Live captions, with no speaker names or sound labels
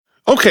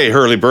Okay,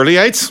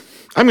 hurly-burlyites,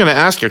 I'm going to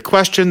ask a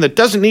question that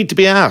doesn't need to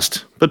be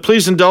asked, but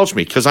please indulge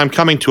me because I'm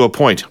coming to a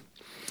point.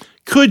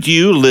 Could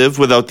you live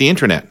without the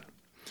internet?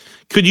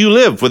 Could you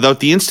live without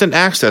the instant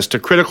access to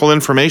critical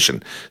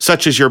information,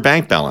 such as your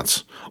bank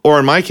balance? Or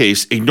in my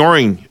case,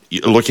 ignoring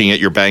looking at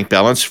your bank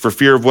balance for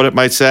fear of what it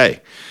might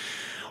say?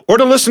 Or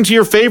to listen to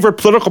your favorite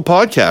political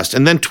podcast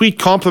and then tweet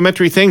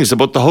complimentary things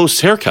about the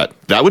host's haircut?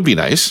 That would be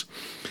nice.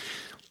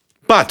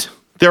 But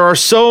there are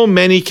so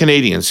many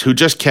Canadians who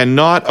just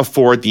cannot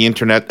afford the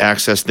internet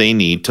access they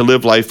need to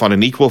live life on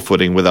an equal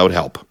footing without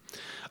help.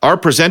 Our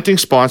presenting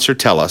sponsor,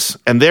 TELUS,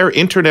 and their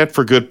Internet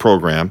for Good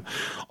program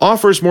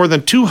offers more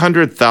than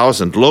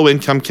 200,000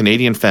 low-income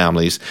Canadian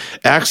families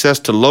access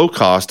to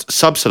low-cost,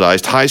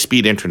 subsidized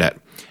high-speed internet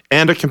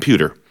and a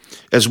computer,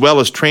 as well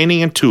as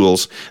training and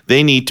tools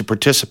they need to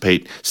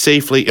participate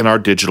safely in our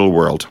digital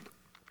world.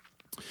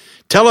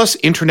 TELUS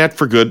Internet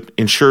for Good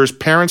ensures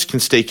parents can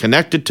stay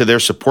connected to their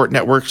support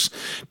networks,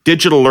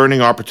 digital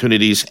learning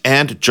opportunities,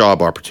 and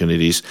job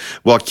opportunities,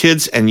 while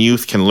kids and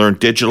youth can learn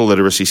digital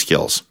literacy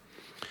skills.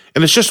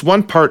 And it's just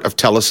one part of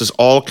TELUS's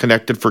All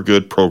Connected for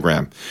Good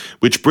program,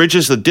 which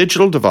bridges the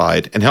digital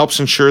divide and helps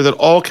ensure that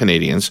all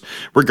Canadians,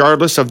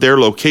 regardless of their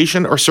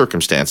location or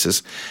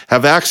circumstances,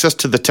 have access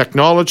to the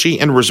technology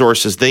and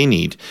resources they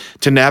need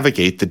to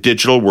navigate the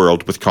digital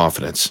world with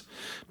confidence.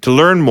 To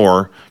learn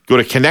more, go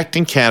to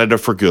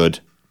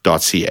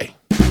connectingcanadaforgood.ca.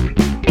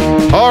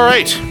 All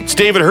right, it's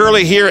David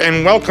Hurley here,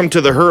 and welcome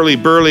to the Hurley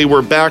Burley.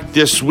 We're back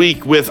this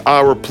week with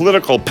our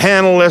political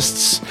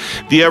panelists,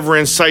 the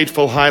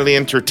ever-insightful, highly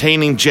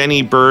entertaining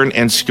Jenny Byrne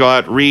and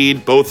Scott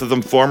Reid, both of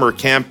them former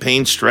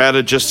campaign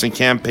strategists and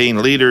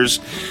campaign leaders.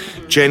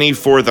 Jenny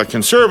for the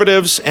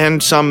Conservatives,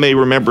 and some may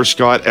remember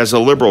Scott as a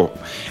Liberal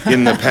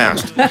in the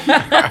past.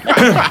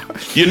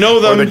 You know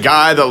them. Or the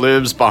guy that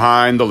lives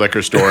behind the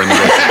liquor store in the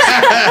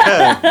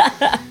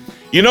bushes.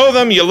 You know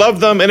them, you love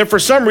them, and if for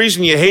some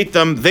reason you hate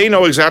them, they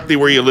know exactly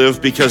where you live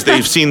because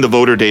they've seen the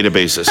voter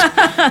databases.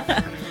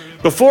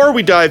 Before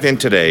we dive in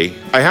today,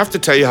 I have to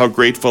tell you how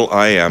grateful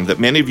I am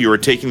that many of you are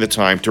taking the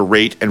time to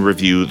rate and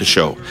review the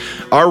show.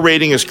 Our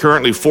rating is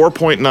currently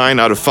 4.9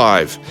 out of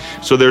 5,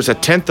 so there's a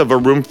tenth of a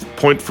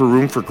point for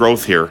room for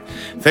growth here.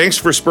 Thanks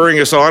for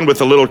spurring us on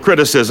with a little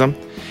criticism.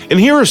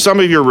 And here are some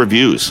of your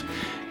reviews.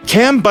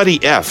 Cam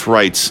Buddy F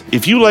writes,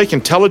 if you like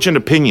intelligent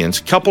opinions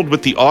coupled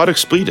with the odd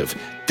expletive,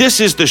 this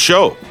is the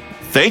show.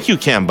 Thank you,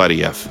 Cam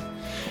Buddy F.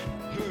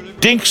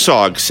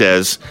 Dinksog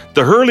says,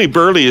 the Hurley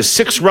Burley is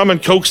 6 rum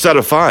and cokes out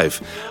of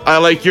 5. I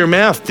like your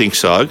math,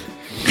 Dinksog.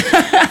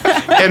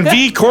 And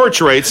V.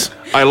 Corch writes,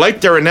 I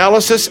like their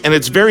analysis and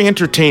it's very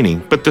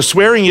entertaining, but the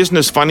swearing isn't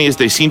as funny as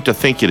they seem to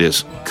think it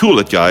is. Cool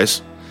it,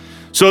 guys.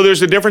 So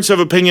there's a difference of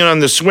opinion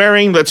on the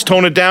swearing. Let's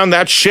tone it down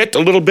that shit a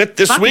little bit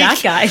this week.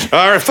 Fuck that guy.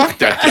 All right, fuck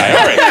that guy.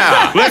 All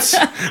right,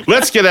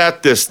 let's get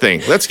at this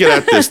thing.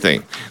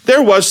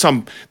 There was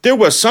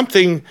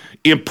something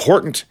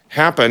important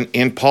happen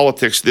in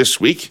politics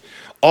this week.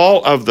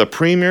 All of the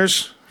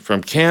premiers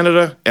from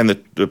Canada and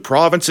the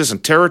provinces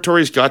and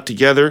territories got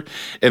together,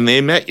 and they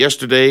met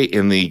yesterday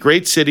in the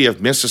great city of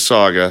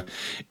Mississauga.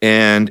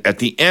 And at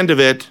the end of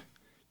it,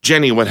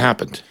 Jenny, what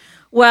happened?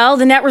 Well,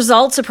 the net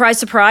result, surprise,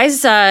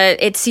 surprise,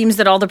 it seems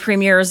that all the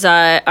premiers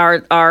are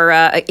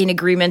in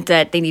agreement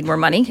that they need more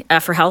money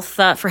for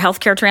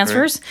healthcare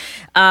transfers.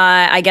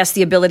 Right. I guess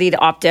the ability to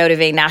opt out of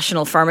a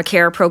national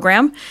pharmacare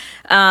program.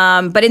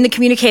 But in the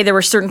communique, there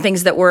were certain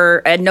things that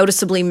were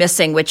noticeably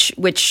missing,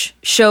 which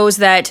shows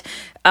that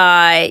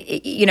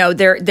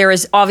there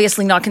is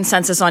obviously not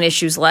consensus on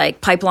issues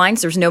like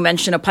pipelines. There's no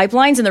mention of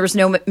pipelines, and there was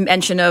no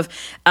mention of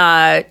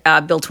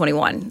Bill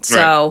 21.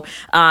 So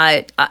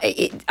I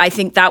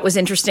think that was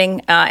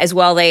interesting as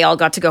well. They all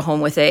got to go home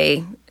with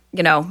a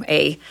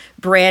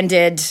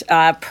branded,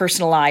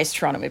 personalized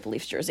Toronto Maple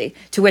Leafs jersey,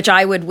 to which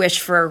I would wish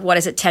for,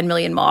 10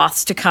 million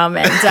moths to come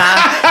and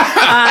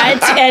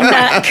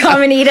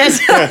come and eat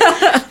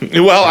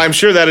it. Well, I'm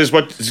sure that is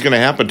what is going to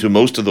happen to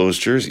most of those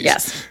jerseys.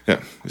 Yes.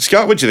 Yeah.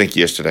 Scott, what'd you think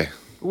yesterday?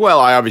 Well,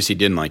 I obviously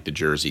didn't like the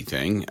jersey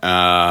thing.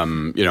 Why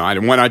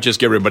not just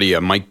give everybody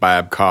a Mike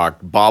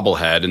Babcock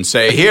bobblehead and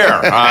say, here,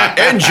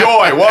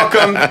 enjoy,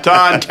 welcome to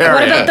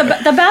Ontario. What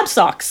about the Bab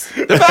socks?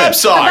 The Bab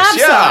socks,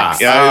 yeah.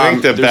 Yeah, I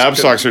think the Bab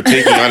socks are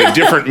taking on a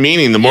different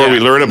mening the more we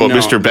learn about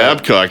Mr.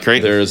 Babcock,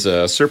 right? There's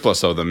a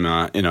surplus of them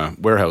in a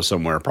warehouse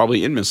somewhere,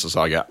 probably in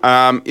Mississauga.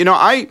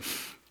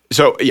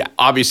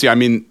 Obviously, I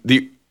mean,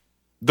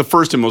 the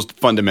first and most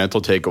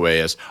fundamental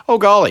takeaway is, oh,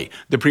 golly,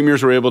 the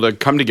premiers were able to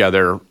come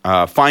together,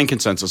 find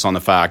consensus on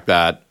the fact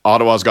that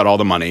Ottawa's got all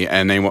the money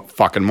and they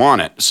fucking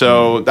want it.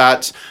 So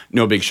that's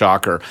no big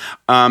shocker.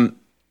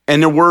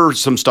 And there were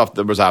some stuff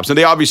that was absent.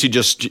 They obviously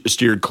just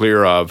steered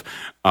clear of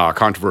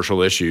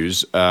controversial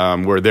issues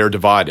where they're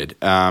divided,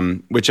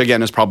 which,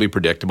 again, is probably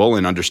predictable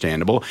and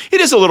understandable. It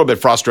is a little bit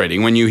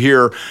frustrating when you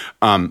hear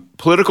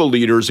political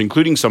leaders,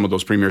 including some of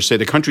those premiers, say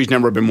the country's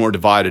never been more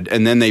divided,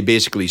 and then they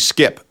basically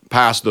skip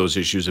past those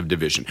issues of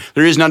division.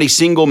 There is not a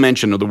single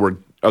mention of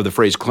the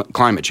phrase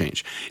climate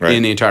change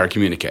in the entire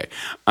communique.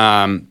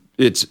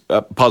 It's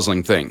a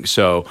puzzling thing.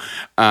 So,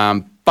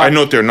 I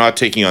note they're not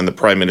taking on the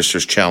Prime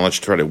Minister's challenge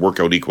to try to work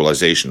out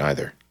equalization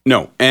either.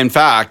 No. In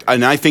fact,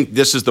 and I think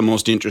this is the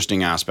most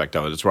interesting aspect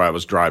of it. It's where I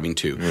was driving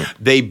to.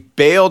 They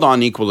bailed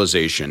on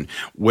equalization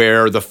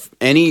where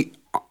any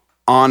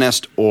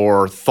honest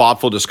or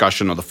thoughtful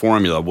discussion of the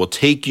formula will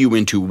take you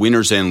into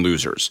winners and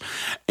losers.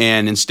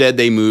 And instead,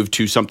 they moved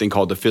to something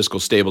called the Fiscal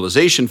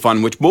Stabilization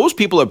Fund, which most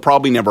people have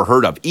probably never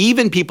heard of.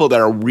 Even people that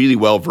are really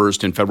well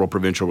versed in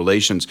federal-provincial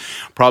relations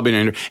probably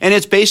never. And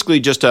it's basically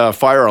just a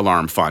fire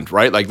alarm fund,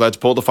 right? Like, let's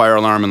pull the fire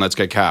alarm and let's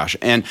get cash.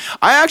 And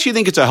I actually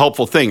think it's a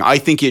helpful thing. I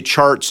think it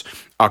charts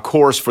a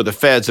course for the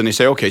feds, and they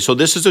say, okay, so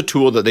this is a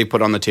tool that they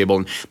put on the table,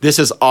 and this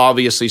is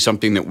obviously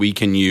something that we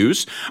can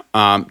use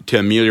to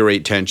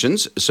ameliorate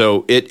tensions.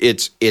 So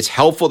it's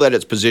helpful that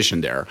it's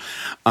positioned there.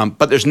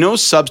 But there's no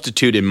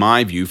substitute, in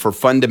my view, for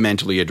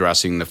fundamentally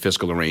addressing the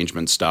fiscal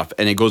arrangement stuff,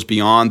 and it goes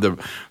beyond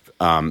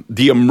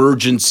the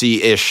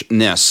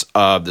emergency-ishness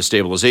of the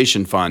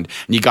stabilization fund.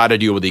 And you got to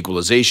deal with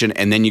equalization,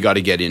 and then you got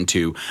to get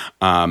into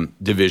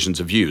divisions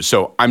of views.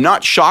 So I'm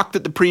not shocked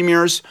that the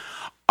premiers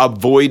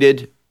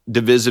avoided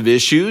divisive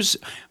issues,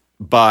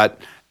 but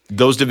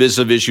those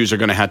divisive issues are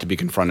going to have to be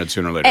confronted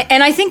sooner or later.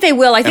 And I think they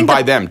will. I think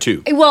by them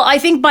too. Well, I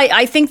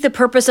think the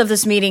purpose of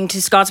this meeting,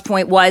 to Scott's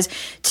point, was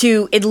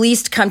to at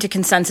least come to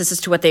consensus as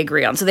to what they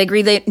agree on. So they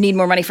agree they need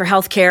more money for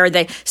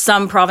healthcare.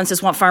 Some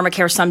provinces want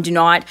pharmacare, some do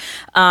not.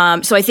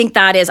 So I think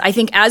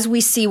as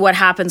we see what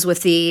happens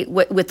with the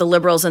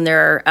Liberals and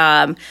their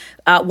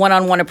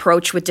one-on-one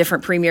approach with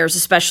different premiers,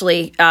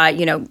 especially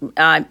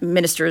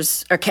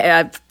ministers or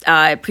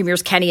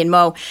premiers Kenny and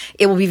Moe,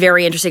 it will be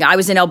very interesting. I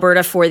was in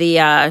Alberta for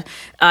the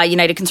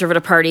United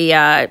Conservative Party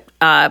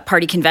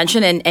party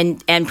convention,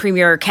 and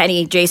Premier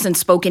Kenny Jason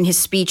spoke in his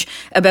speech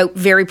about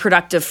very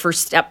productive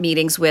first step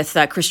meetings with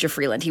Chrystia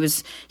Freeland.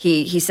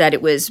 He said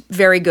it was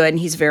very good, and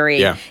he's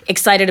very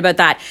excited about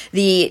that.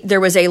 There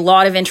was a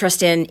lot of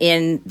interest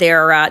in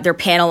their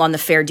panel on the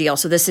Fair Deal.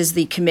 So this is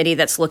the committee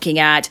that's looking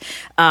at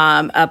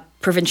a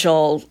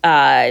provincial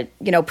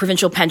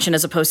pension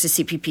as opposed to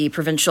CPP,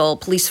 provincial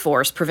police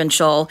force,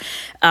 provincial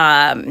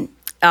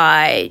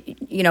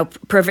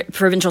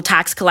provincial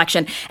tax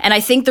collection. And I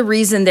think the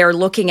reason they're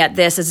looking at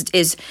this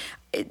is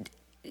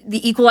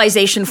the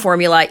equalization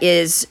formula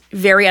is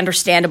very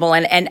understandable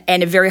and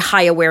a very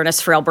high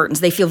awareness for Albertans.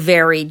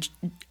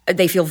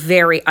 They feel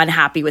very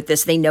unhappy with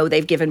this. They know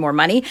they've given more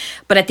money,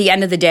 but at the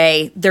end of the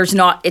day, it's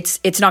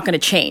not going to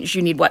change.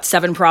 You need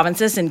 7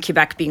 provinces, and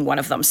Quebec being one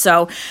of them.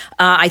 So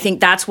I think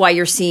that's why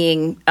you're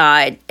seeing,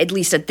 at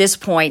least at this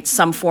point,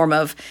 some form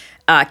of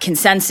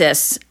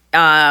consensus,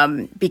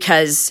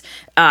 because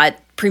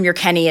Premier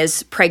Kenny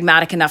is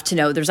pragmatic enough to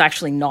know there's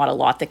actually not a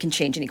lot that can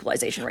change in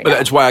equalization right now.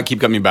 That's why I keep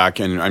coming back,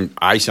 and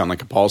I sound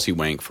like a policy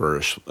wank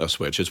for a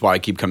switch. It's why I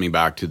keep coming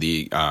back to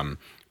the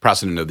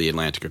precedent of the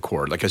Atlantic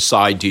Accord, like a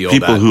side deal.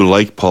 People who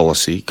like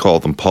policy call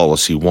them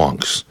policy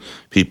wonks.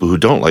 People who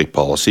don't like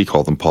policy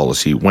call them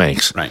policy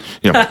wanks. Right.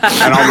 And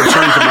I'll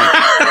return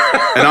to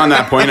and on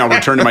that point, I'll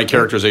return to my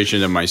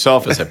characterization of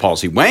myself as a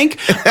policy wank.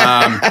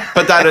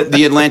 But that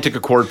the Atlantic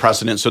Accord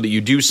precedent, so that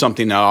you do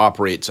something that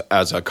operates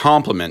as a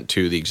complement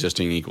to the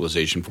existing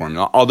equalization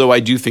formula. Although I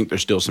do think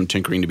there's still some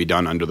tinkering to be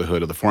done under the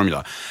hood of the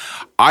formula.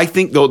 I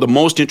think, though, the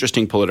most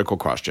interesting political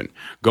question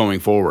going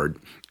forward,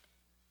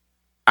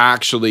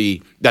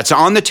 actually, that's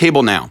on the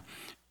table now,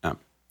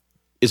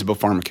 is about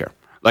pharmacare.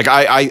 Like,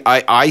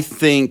 I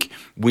think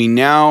we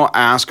now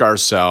ask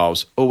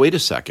ourselves, oh, wait a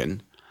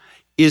second,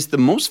 is the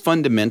most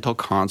fundamental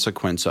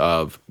consequence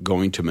of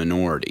going to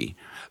minority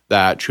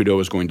that Trudeau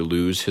is going to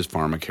lose his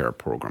pharmacare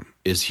program?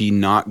 Is he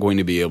not going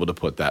to be able to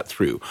put that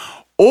through?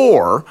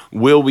 Or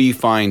will we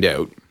find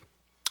out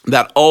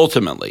that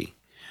ultimately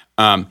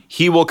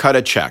he will cut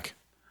a check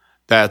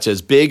that's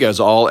as big as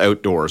all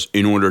outdoors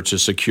in order to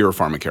secure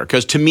pharmacare?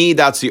 Because to me,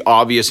 that's the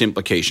obvious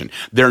implication.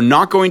 They're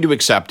not going to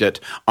accept it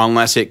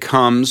unless it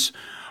comes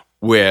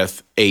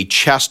with a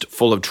chest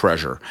full of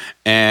treasure.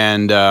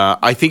 And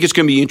I think it's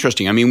going to be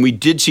interesting. I mean, we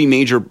did see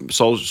major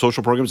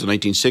social programs in the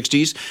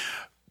 1960s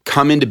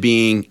come into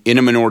being in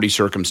a minority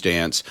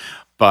circumstance.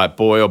 But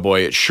boy, oh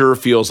boy, it sure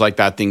feels like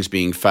that thing's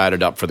being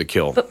fatted up for the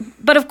kill.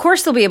 But of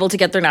course they'll be able to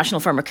get their national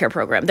pharmacare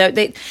program.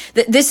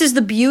 This is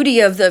the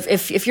beauty of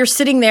if you're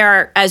sitting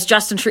there as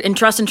Justin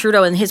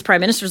Trudeau in his prime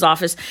minister's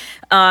office,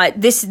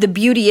 the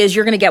beauty is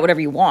you're going to get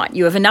whatever you want.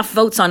 You have enough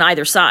votes on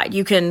either side.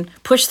 You can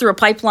push through a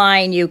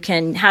pipeline. You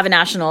can have a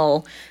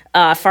national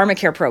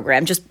pharmacare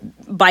program just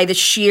by the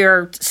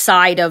sheer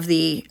side of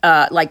the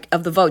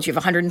of the votes. You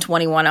have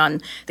 121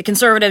 on the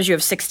Conservatives. You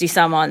have 60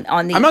 some on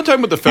the. I'm not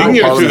talking about the federal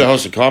parliament. Parliament. Through the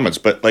House of Commons,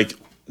 but like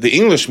the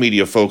English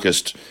media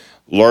focused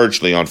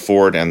largely on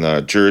Ford and the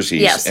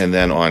Jerseys, and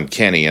then on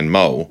Kenny and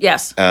Moe.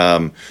 Yes.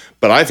 But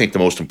I think the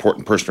most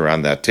important person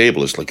around that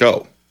table is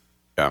Legault.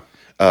 Yeah.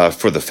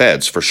 For the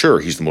feds, for sure,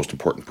 he's the most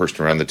important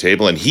person around the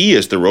table, and he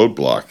is the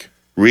roadblock,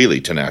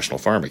 really, to national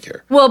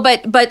pharmacare. Well,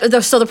 but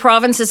the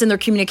provinces in their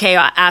communique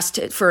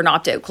asked for an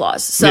opt-out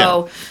clause.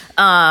 So,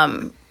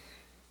 But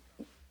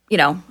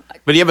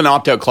you have an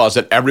opt-out clause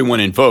that everyone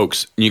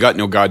invokes, and you got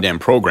no goddamn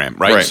program,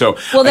 right? So,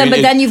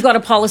 then you've got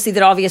a policy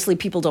that obviously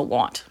people don't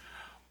want.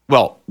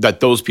 Well,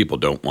 that those people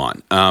don't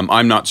want.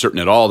 I'm not certain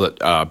at all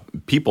that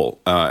people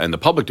and the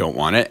public don't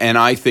want it. And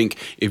I think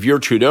if you're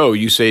Trudeau,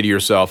 you say to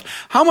yourself,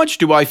 how much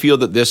do I feel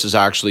that this is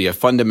actually a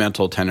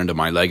fundamental tenet of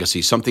my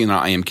legacy, something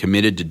that I am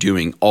committed to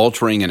doing,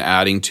 altering and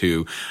adding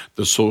to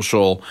the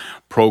social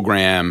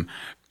program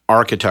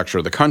architecture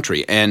of the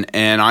country. And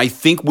I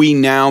think we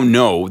now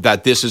know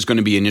that this is going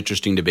to be an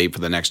interesting debate for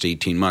the next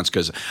 18 months,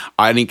 because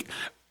I think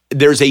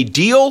there's a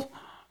deal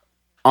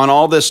on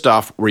all this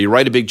stuff where you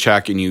write a big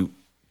check and you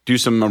do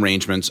some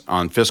arrangements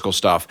on fiscal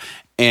stuff,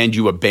 and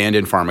you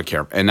abandon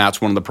pharmacare. And that's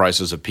one of the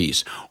prices of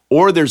peace.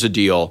 Or there's a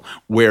deal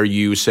where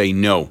you say,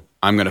 no,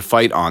 I'm going to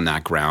fight on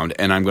that ground,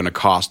 and I'm going to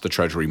cost the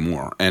Treasury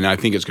more. And I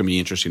think it's going to be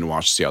interesting to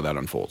watch to see how that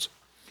unfolds.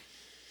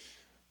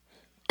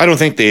 I don't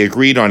think they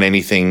agreed on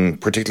anything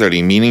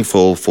particularly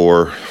meaningful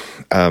for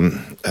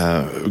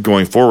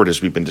going forward,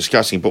 as we've been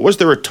discussing. But was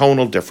there a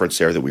tonal difference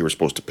there that we were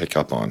supposed to pick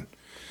up on?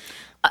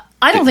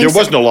 I don't think there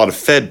wasn't a lot of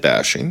Fed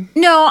bashing.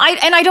 No,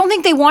 I don't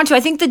think they want to.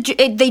 I think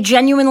that they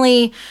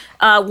genuinely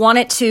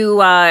wanted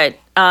to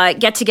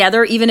get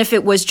together, even if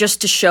it was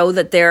just to show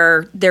that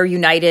they're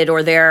united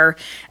or they're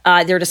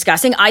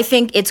discussing. I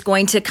think it's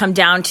going to come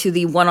down to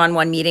the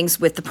one-on-one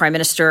meetings with the Prime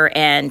Minister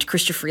and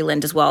Chrystia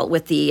Freeland as well,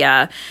 with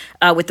the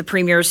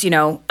premiers. You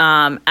know,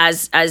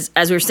 as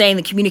we were saying,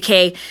 the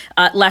communique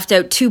left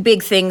out two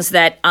big things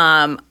that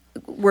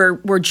were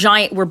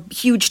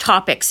huge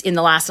topics in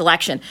the last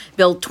election.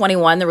 Bill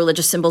 21, the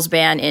religious symbols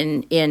ban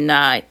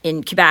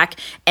in Quebec,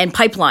 and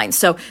pipelines.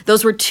 So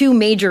those were two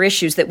major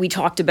issues that we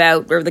talked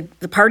about, or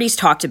the parties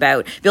talked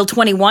about. Bill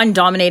 21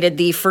 dominated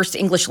the first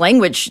English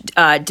language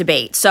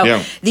debate.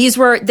 So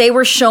they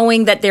were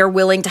showing that they're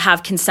willing to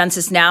have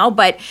consensus now,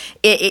 but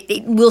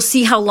we'll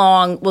see how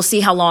long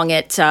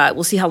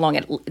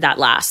that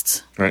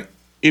lasts. Right.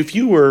 If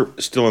you were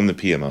still in the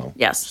PMO,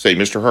 yes, say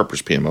Mr.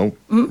 Harper's PMO,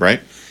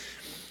 right?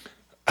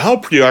 How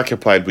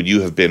preoccupied would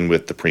you have been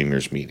with the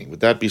Premier's meeting?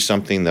 Would that be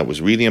something that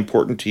was really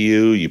important to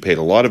you? You paid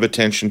a lot of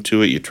attention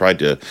to it. You tried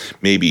to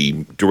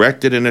maybe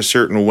direct it in a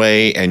certain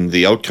way, and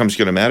the outcome's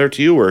going to matter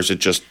to you? Or is it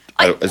just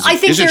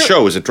is it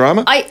show? Is it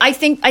drama? I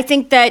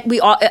think that we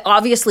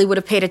obviously would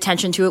have paid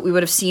attention to it. We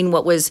would have seen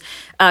what was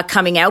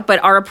coming out,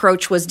 but our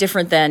approach was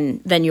different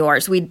than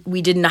yours.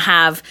 We didn't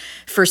have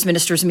First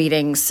Ministers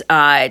meetings.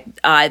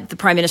 The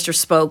Prime Minister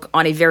spoke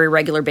on a very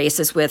regular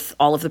basis with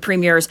all of the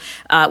premiers.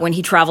 When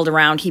he traveled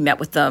around, he met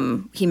with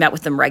them. He met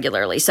with them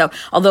regularly. So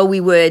although we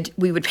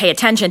would pay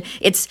attention,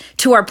 it's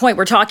to our point.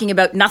 We're talking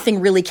about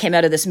nothing really came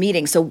out of this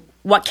meeting. So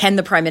what can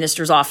the Prime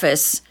Minister's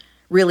office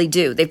really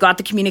do? They've got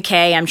the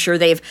communique. I'm sure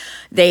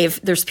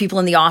there's people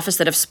in the office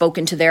that have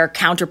spoken to their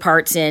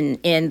counterparts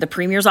in the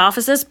premier's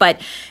offices, but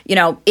you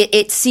know,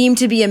 it seemed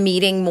to be a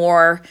meeting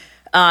more.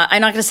 I'm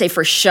not going to say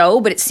for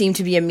show, but it seemed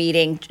to be a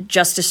meeting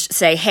just to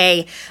say,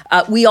 hey,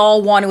 we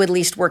all want to at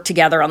least work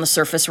together on the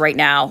surface right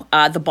now.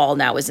 The ball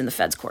now is in the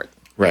Fed's court.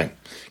 Right.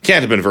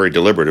 Can't have been very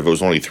deliberate if it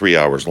was only 3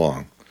 hours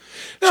long.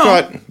 No.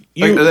 Scott,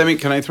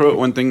 can I throw out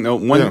one thing? No,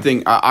 one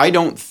thing. I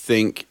don't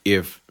think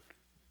if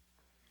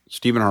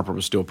Stephen Harper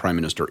was still Prime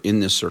Minister in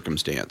this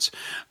circumstance,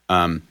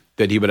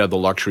 that he would have the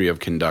luxury of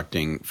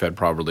conducting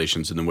Fed-Prov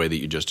relations in the way that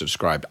you just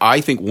described.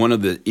 I think one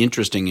of the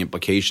interesting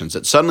implications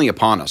that's suddenly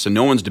upon us, and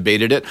no one's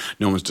debated it,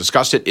 no one's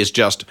discussed it, is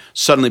just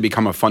suddenly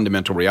become a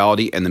fundamental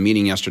reality, and the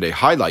meeting yesterday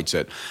highlights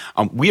it.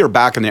 We are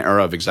back in the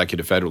era of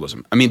executive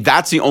federalism. I mean,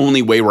 that's the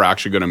only way we're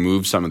actually going to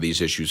move some of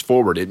these issues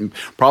forward. It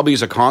probably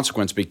is a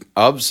consequence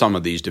of some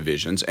of these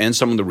divisions and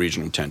some of the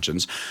regional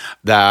tensions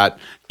that,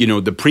 you know,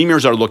 the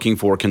premiers are looking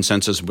for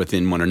consensus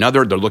within one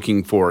another. They're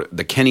looking for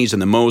the Kennys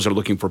and the Moes are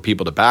looking for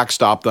people to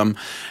backstop them.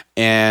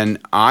 And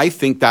I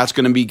think that's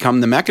going to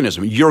become the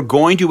mechanism. You're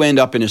going to end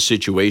up in a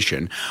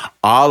situation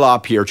a la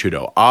Pierre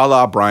Trudeau, a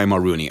la Brian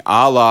Mulroney,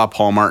 a la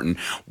Paul Martin,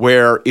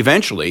 where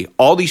eventually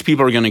all these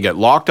people are going to get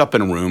locked up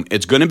in a room.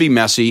 It's going to be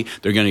messy.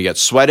 They're going to get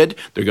sweated.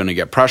 They're going to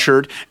get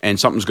pressured, and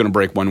something's going to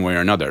break one way or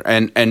another.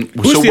 And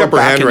who's the upper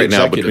hand right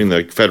now between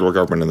the federal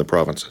government and the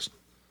provinces?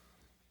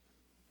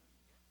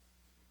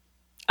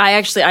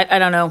 I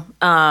don't know.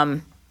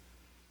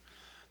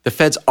 The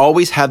Feds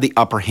always have the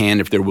upper hand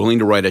if they're willing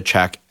to write a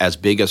check as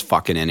big as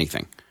fucking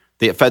anything.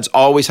 The Feds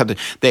always have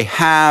they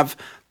have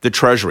the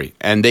Treasury,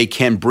 and they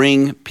can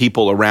bring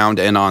people around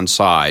and on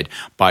side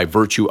by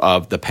virtue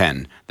of the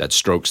pen that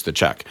strokes the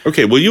check.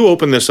 Okay, will you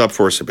open this up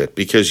for us a bit?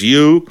 Because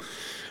you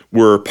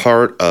were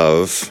part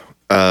of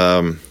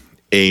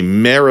a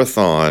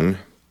marathon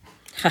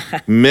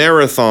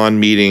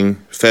meeting,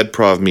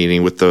 Fed-Prov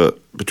meeting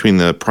between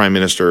the Prime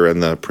Minister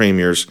and the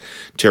Premier's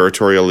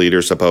territorial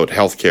leaders about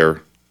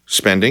healthcare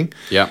spending.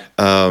 Yeah.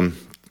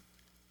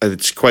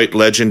 It's quite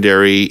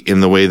legendary in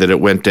the way that it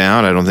went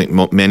down. I don't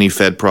think many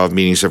Fed-Prov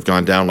meetings have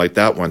gone down like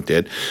that one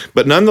did.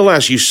 But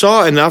nonetheless, you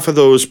saw enough of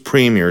those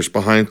premiers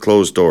behind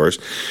closed doors.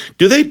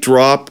 Do they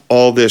drop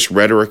all this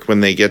rhetoric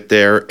when they get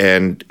there?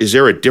 And is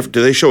there do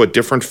they show a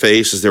different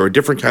face? Is there a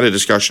different kind of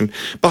discussion?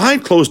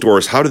 Behind closed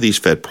doors, how do these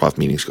Fed-Prov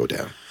meetings go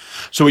down?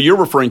 So what you're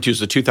referring to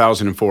is the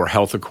 2004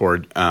 Health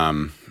Accord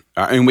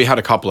and we had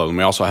a couple of them.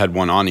 We also had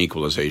one on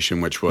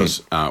equalization, which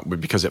was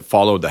because it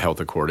followed the health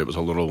accord. It was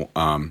a little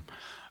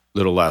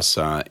less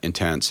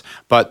intense,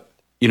 but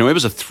it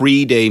was a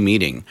 3-day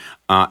meeting,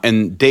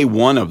 and day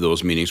one of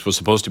those meetings was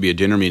supposed to be a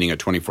dinner meeting at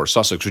 24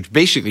 Sussex, which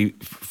basically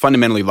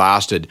fundamentally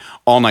lasted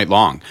all night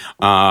long.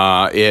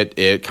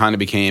 It kind of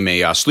became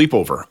a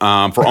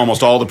sleepover for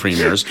almost all the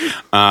premiers.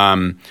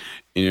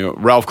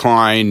 Ralph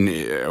Klein,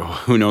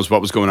 who knows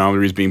what was going on,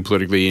 whether he's being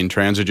politically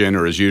intransigent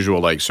or as usual,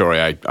 like, sorry,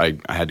 I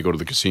had to go to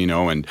the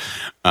casino and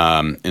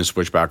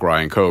switch back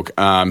Rye and Coke.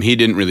 He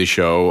didn't really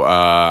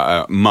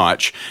show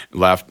much,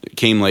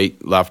 came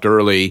late, left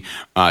early.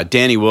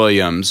 Danny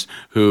Williams,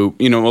 who,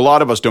 a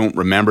lot of us don't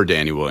remember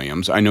Danny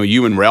Williams. I know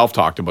you and Ralph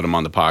talked about him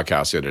on the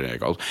podcast the other day.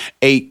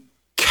 A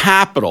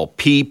capital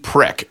P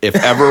prick, if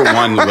ever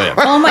one lived.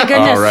 Oh my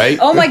goodness! All right?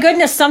 Oh my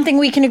goodness! Something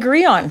we can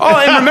agree on. Oh,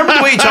 and remember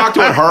the way he talked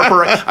about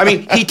Harper? I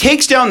mean, he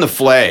takes down the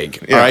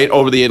flag, right,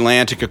 over the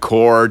Atlantic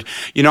Accord.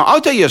 I'll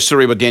tell you a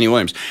story about Danny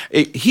Williams.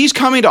 He's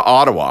coming to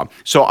Ottawa,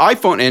 so I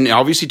phone, and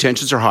obviously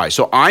tensions are high.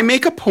 So I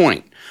make a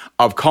point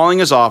of calling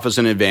his office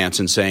in advance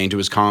and saying to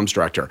his comms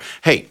director,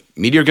 hey,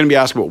 media are going to be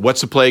asking about what's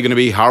the play going to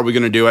be, how are we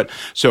going to do it?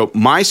 So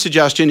my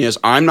suggestion is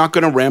I'm not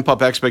going to ramp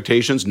up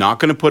expectations, not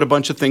going to put a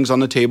bunch of things on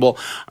the table.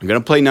 I'm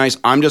going to play nice.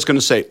 I'm just going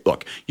to say,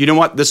 look, you know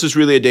what? This is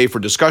really a day for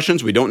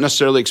discussions. We don't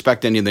necessarily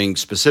expect anything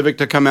specific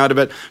to come out of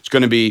it. It's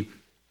going to be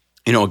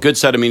a good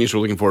set of meetings.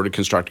 We're looking forward to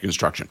constructive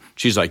construction.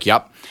 She's like,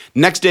 yep.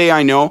 Next day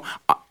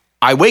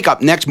I wake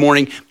up next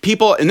morning,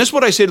 people, and this is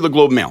what I say to the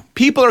Globe and Mail,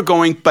 people are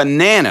going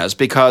bananas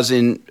because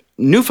in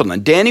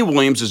Newfoundland, Danny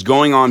Williams is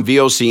going on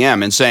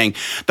VOCM and saying,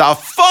 the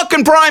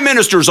fucking Prime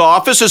Minister's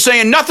office is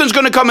saying nothing's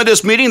going to come of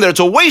this meeting, that it's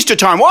a waste of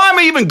time. Why am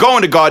I even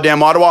going to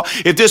goddamn Ottawa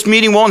if this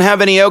meeting won't have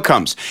any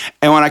outcomes?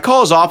 And when I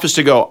call his office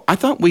to go, I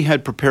thought we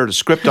had prepared a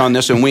script on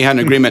this and we had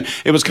an agreement.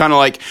 It was kind of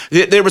like,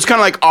 there was kind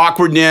of like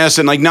awkwardness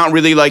and like not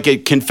really like a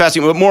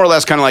confessing, but more or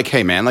less kind of like,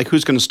 hey man, like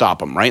who's going to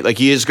stop him, right? Like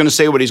he is going to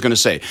say what he's going to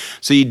say.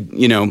 So,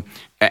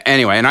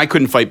 anyway, and I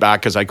couldn't fight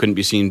back because I couldn't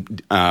be seen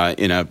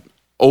in a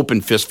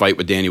open fist fight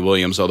with Danny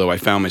Williams, although I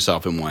found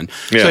myself in one.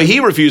 Yeah. So he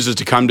refuses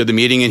to come to the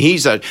meeting, and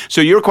he's so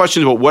your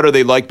question is about what are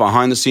they like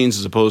behind the scenes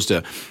as opposed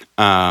to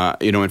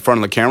in front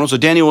of the camera. So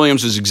Danny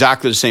Williams is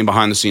exactly the same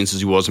behind the scenes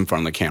as he was in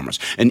front of the cameras.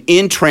 An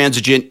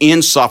intransigent,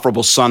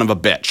 insufferable son of a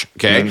bitch.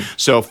 Okay,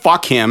 so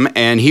fuck him,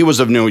 and he was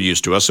of no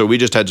use to us. So we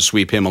just had to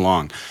sweep him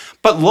along.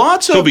 But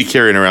he'll be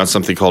carrying around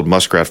something called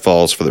Muskrat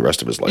Falls for the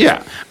rest of his life.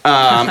 Yeah,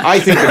 I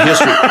think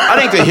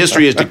the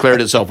history has declared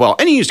itself well.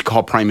 And he used to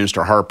call Prime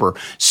Minister Harper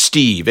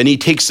Steve, and he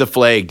takes the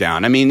flag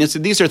down. I mean,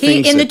 these are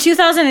things. In the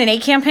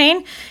 2008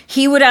 campaign,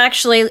 he would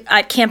actually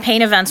at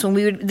campaign events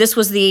this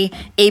was the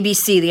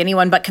ABC, the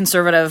Anyone But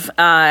Conservative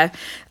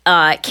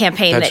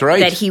campaign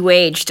that he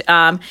waged.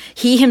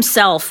 He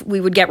himself, we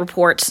would get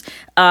reports,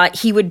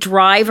 he would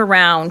drive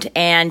around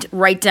and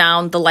write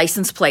down the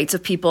license plates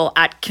of people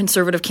at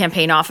Conservative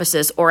campaign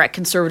offices or at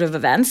Conservative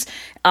events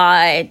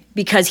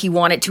because he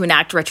wanted to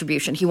enact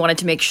retribution. He wanted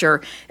to make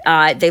sure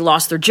they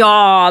lost their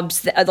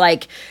jobs,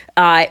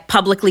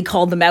 publicly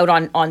called them out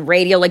on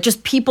radio, like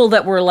just people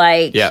that were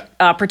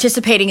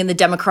participating in the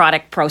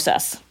democratic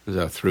process. It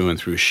was through and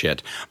through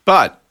shit.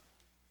 But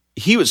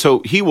he was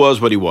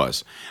what he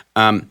was.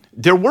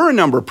 There were a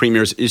number of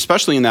premiers,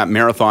 especially in that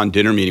marathon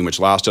dinner meeting, which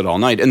lasted all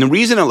night. And the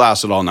reason it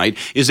lasted all night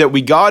is that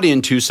we got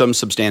into some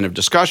substantive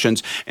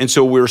discussions. And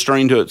so we were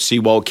starting to see,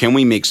 well, can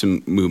we make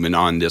some movement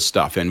on this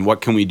stuff? And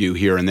what can we do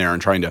here and there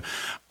and trying to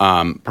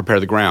prepare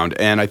the ground?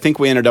 And I think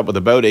we ended up with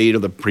about 8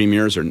 of the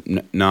premiers or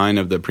 9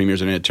 of the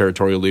premiers and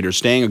territorial leaders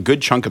staying a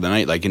good chunk of the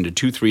night, like into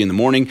 2, 3 in the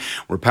morning.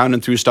 We're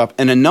pounding through stuff.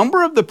 And a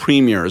number of the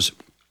premiers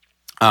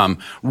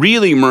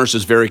really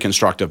emerged very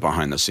constructive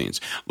behind the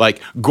scenes.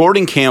 Like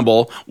Gordon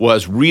Campbell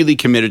was really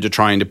committed to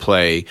trying to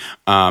play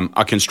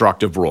a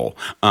constructive role.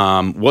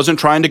 Wasn't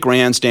trying to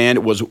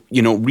grandstand. Was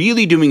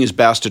really doing his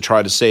best to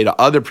try to say to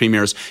other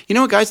premiers,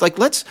 guys,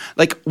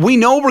 we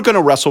know we're going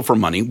to wrestle for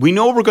money. We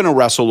know we're going to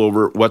wrestle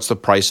over what's the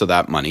price of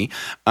that money.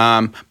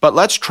 But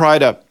let's try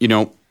to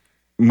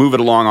move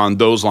it along on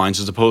those lines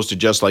as opposed to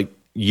just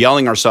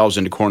yelling ourselves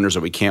into corners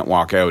that we can't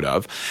walk out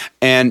of.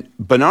 And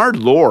Bernard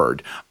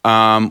Lord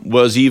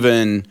was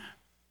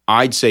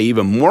I'd say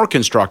even more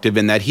constructive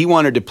in that he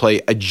wanted to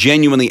play a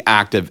genuinely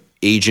active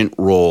agent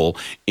role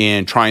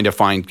in trying to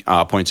find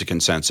points of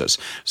consensus.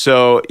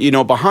 So,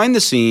 behind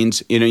the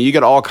scenes, you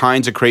get all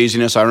kinds of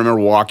craziness. I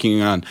remember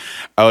walking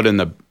out in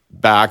the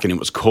back and it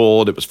was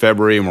cold. It was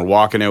February and we're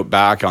walking out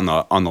back on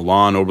the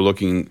lawn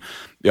overlooking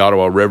the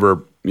Ottawa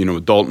River,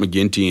 with Dalton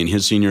McGuinty and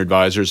his senior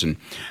advisors and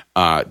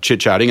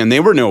chit-chatting. And they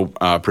were no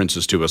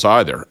princes to us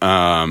either,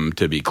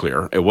 to be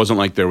clear. It wasn't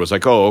like there was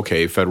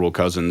federal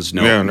cousins.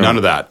 No, none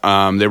of that.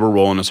 They were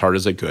rolling as hard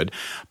as they could.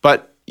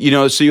 But,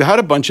 so you had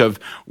a bunch of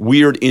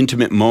weird,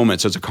 intimate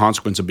moments as a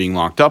consequence of being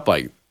locked up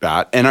like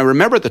that. And I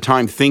remember at the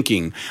time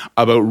thinking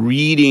about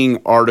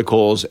reading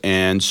articles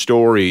and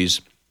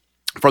stories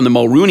from the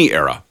Mulrooney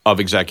era of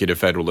executive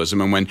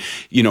federalism. And when,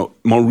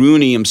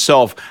 Mulroney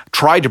himself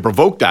tried to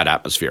provoke that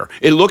atmosphere,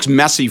 it looks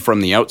messy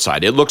from the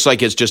outside. It looks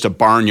like it's just a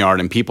barnyard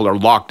and people are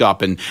locked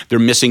up and they're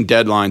missing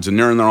deadlines and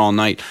they're in there all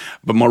night.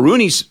 But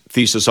Mulroney's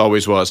thesis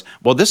always was,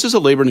 well, this is a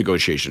labor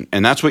negotiation,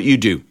 and that's what you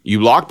do.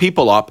 You lock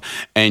people up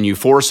and you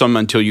force them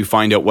until you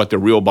find out what the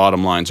real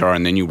bottom lines are,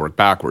 and then you work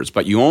backwards.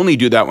 But you only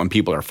do that when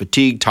people are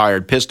fatigued,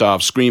 tired, pissed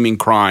off, screaming,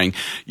 crying,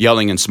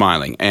 yelling, and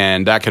smiling.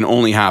 And that can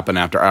only happen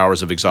after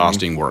hours of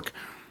exhausting work.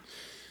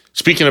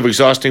 Speaking of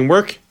exhausting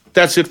work,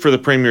 that's it for the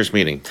Premier's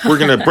meeting. We're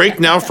going to break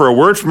now for a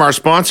word from our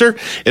sponsor,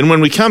 and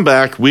when we come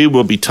back, we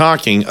will be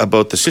talking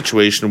about the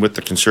situation with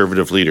the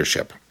Conservative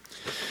leadership.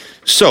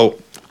 So,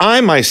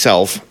 I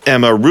myself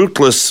am a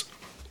rootless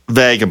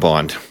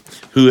vagabond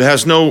who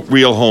has no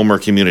real home or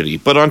community,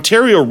 but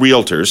Ontario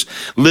realtors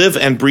live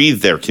and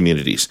breathe their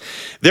communities.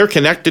 They're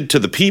connected to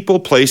the people,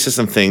 places,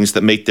 and things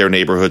that make their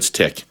neighborhoods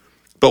tick.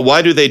 But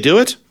why do they do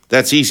it?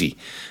 That's easy.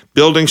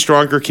 Building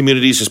stronger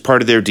communities is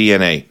part of their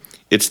DNA.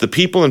 It's the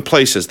people and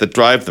places that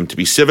drive them to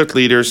be civic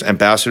leaders,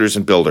 ambassadors,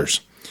 and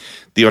builders.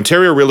 The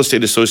Ontario Real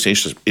Estate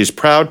Association is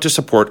proud to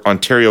support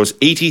Ontario's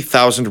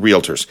 80,000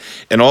 realtors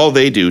and all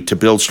they do to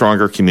build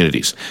stronger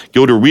communities.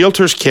 Go to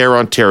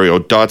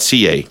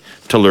realtorscareontario.ca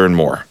to learn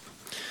more.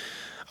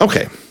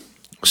 Okay,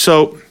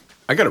 so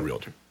I got a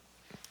realtor.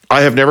 I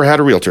have never had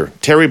a realtor.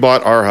 Terry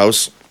bought our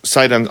house.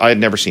 I had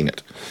never seen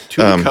it.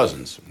 Two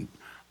cousins.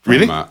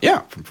 Really?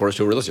 From Forest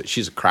Hill Real Estate.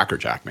 She's a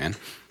crackerjack, man.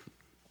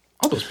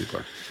 All those people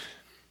are.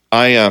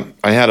 I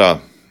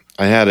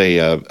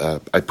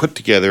put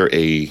together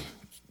a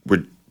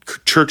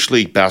church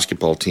league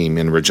basketball team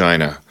in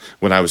Regina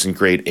when I was in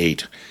grade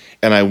 8,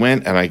 and I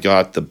went and I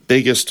got the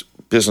biggest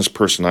business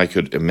person I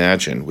could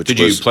imagine. Which did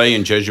you play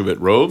in Jesuit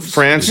robes?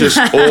 Frances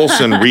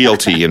Olson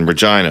Realty in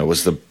Regina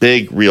was the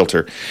big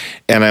realtor,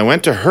 and I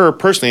went to her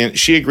personally, and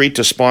she agreed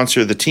to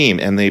sponsor the team,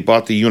 and they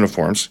bought the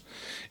uniforms.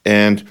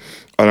 And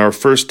on our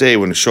first day,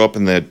 when we show up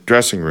in the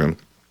dressing room,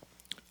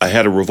 I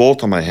had a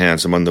revolt on my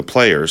hands among the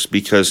players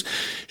because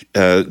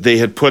they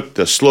had put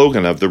the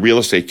slogan of the real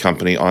estate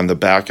company on the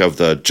back of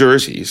the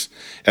jerseys,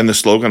 and the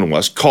slogan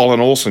was "Call an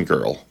Olsen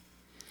girl."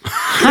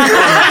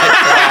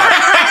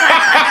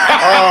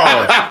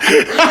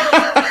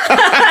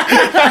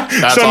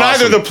 That's so awesome.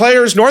 neither the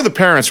players nor the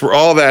parents were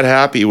all that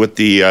happy with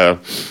the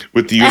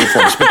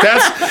uniforms. But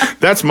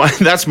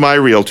that's my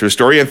realtor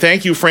story. And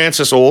thank you,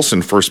 Frances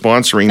Olson, for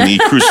sponsoring the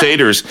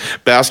Crusaders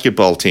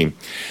basketball team.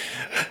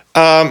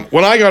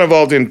 When I got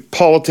involved in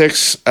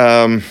politics,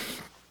 one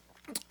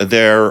of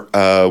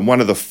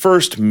the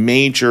first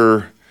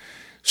major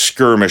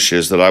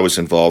skirmishes that I was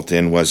involved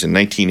in was in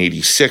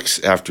 1986,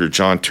 after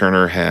John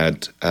Turner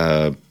had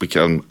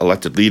become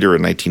elected leader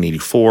in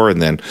 1984 and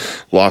then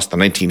lost the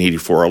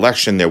 1984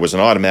 election. There was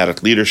an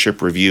automatic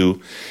leadership review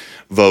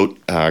vote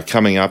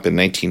coming up in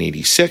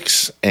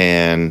 1986,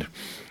 and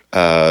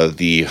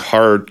the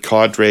hard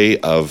cadre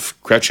of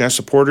Chrétien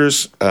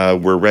supporters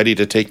were ready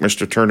to take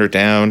Mr. Turner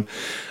down.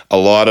 A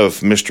lot of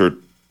Mr.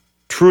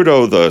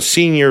 Trudeau, the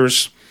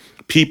seniors,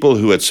 people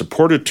who had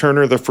supported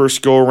Turner the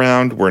first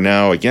go-around, were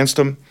now against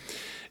him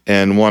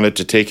and wanted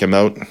to take him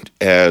out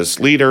as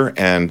leader.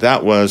 And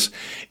that was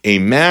a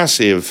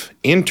massive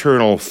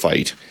internal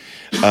fight,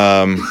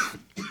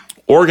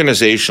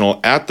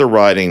 organizational at the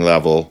riding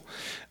level,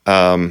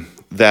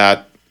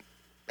 that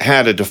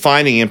had a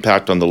defining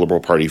impact on the Liberal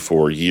Party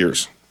for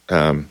years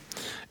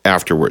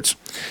afterwards.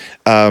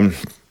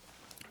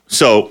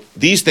 So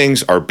these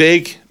things are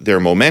big, they're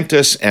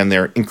momentous, and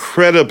they're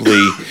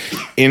incredibly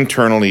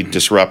internally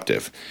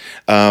disruptive.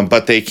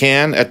 But they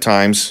can, at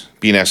times,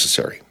 be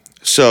necessary.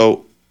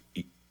 So,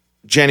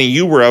 Jenny,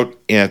 you were out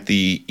at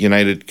the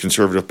United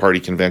Conservative Party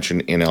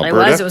convention in Alberta.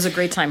 I was. It was a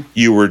great time.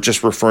 You were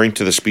just referring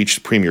to the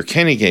speech Premier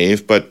Kenney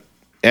gave, but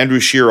Andrew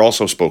Scheer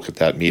also spoke at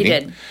that meeting. He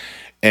did.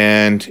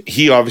 And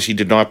he obviously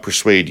did not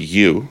persuade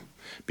you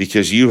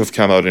because you have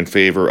come out in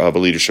favor of a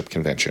leadership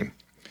convention.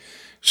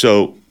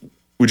 So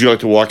would you like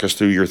to walk us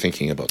through your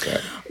thinking about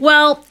that?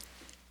 Well,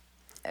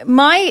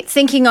 my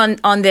thinking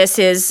on this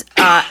is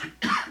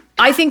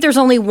I think there's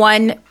only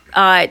one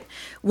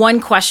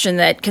question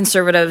that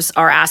Conservatives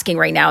are asking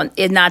right now,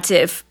 and that's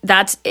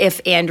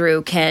if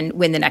Andrew can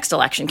win the next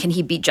election. Can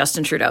he beat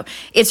Justin Trudeau?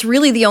 It's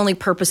really the only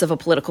purpose of a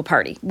political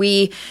party.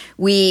 We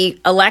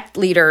elect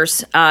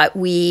leaders,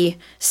 we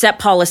set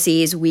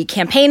policies, we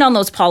campaign on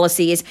those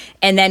policies,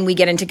 and then we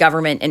get into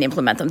government and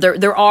implement them.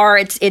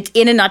 It's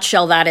in a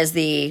nutshell, that's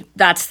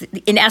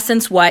in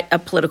essence what a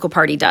political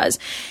party does.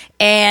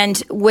 And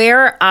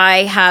where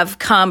I have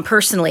come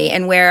personally,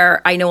 and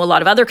where I know a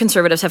lot of other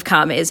Conservatives have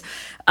come, is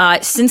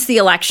since the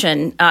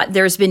election,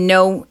 there's been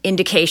no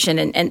indication,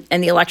 and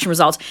the election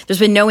results, there's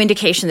been no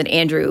indication that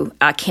Andrew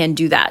can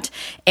do that.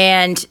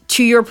 And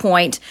to your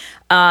point,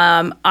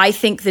 I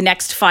think the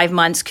next 5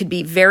 months could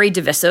be very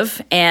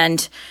divisive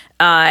and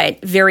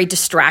very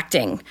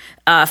distracting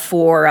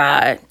for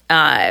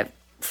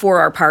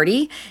our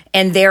party,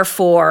 and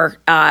therefore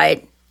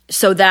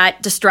so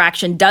that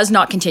distraction does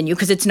not continue,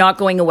 because it's not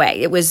going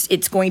away.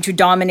 It's going to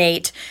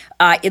dominate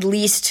at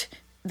least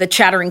the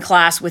chattering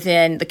class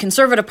within the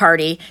Conservative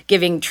Party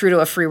giving Trudeau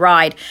a free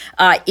ride,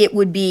 it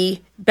would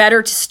be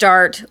better to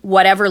start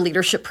whatever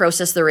leadership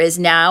process there is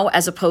now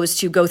as opposed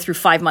to go through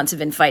 5 months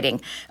of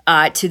infighting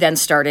to then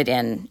start it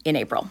in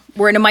April.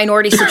 We're in a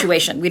minority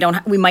situation.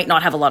 We might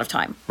not have a lot of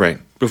time. Right.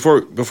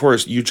 Before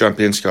you jump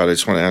in, Scott, I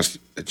just want to ask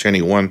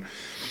Jenny one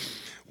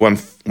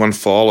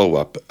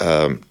follow-up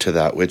to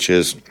that, which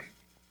is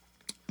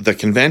the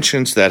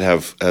conventions that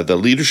have the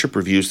leadership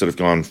reviews that have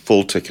gone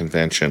full to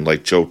convention,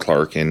 like Joe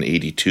Clark in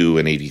 82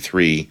 and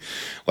 83,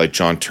 like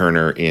John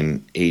Turner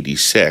in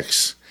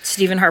 86.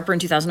 Stephen Harper in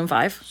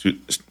 2005.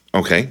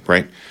 Okay,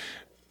 right.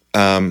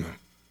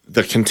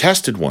 The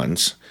contested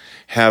ones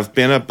have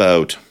been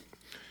about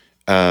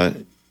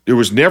there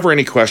was never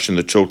any question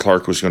that Joe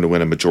Clark was going to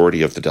win a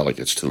majority of the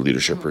delegates to the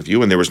leadership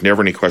review, and there was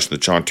never any question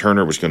that John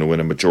Turner was going to win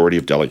a majority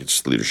of delegates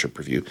to the leadership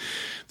review.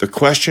 The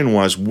question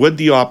was, would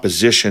the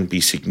opposition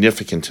be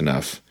significant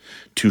enough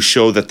to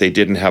show that they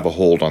didn't have a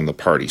hold on the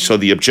party? So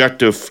the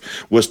objective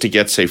was to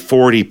get, say,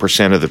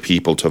 40% of the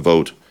people to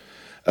vote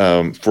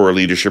for a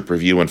leadership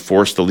review and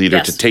force the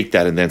leader to take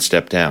that and then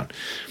step down.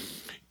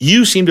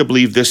 You seem to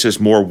believe this is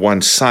more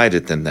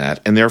one-sided than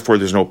that, and therefore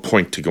there's no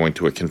point to going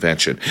to a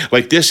convention.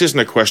 Like, this isn't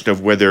a question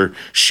of whether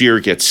Scheer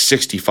gets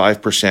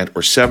 65%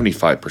 or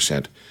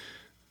 75%.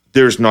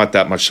 There's not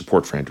that much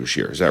support for Andrew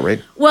Scheer. Is that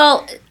right?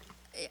 Well,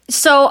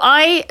 so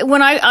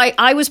when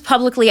I was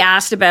publicly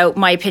asked about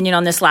my opinion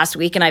on this last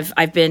week, and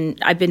I've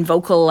been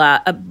vocal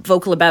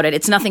about it.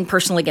 It's nothing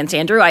personal against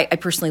Andrew. I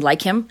personally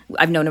like him.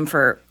 I've known him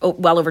for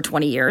well over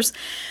 20 years.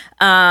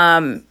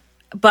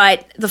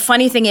 But the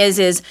funny thing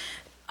is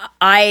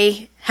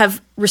I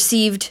have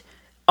received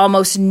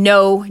almost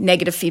no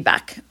negative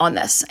feedback on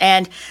this.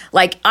 And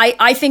like,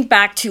 I think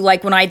back to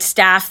like when I had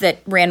staff that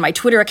ran my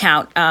Twitter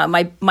account.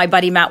 My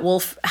buddy Matt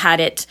Wolf had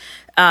it,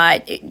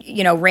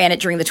 ran it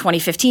during the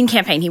 2015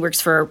 campaign. He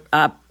works for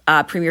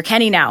Premier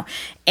Kenney now.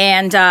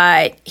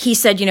 And he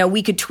said,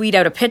 we could tweet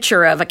out a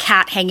picture of a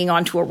cat hanging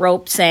onto a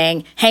rope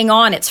saying, "Hang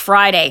on, it's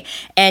Friday."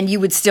 And you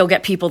would still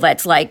get people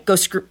that's like,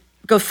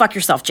 go fuck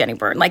yourself, Jenny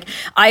Byrne. Like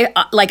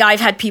I've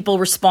had people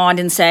respond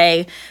and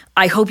say,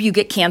 "I hope you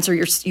get cancer,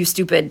 you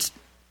stupid.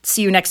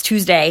 See you next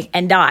Tuesday,"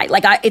 and die.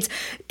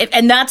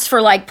 And that's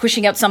for like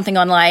pushing out something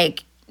on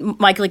like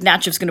Michael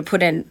Ignatieff's going to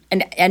put in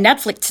a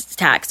Netflix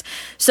tax.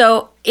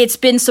 So it's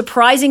been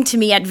surprising to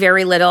me at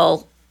very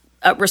little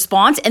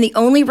response. And the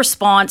only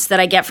response that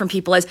I get from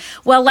people is,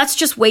 "Well, let's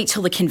just wait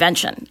till the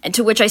convention." And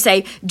to which I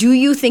say, "Do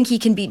you think he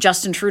can beat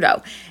Justin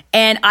Trudeau?"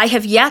 And I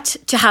have yet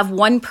to have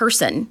one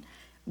person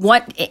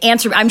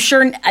answer. I'm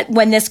sure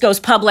when this goes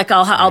public,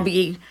 I'll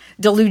be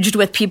deluged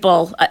with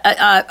people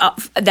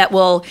that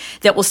will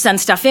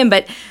send stuff in.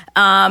 But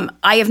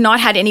I have not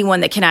had anyone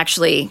that can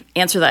actually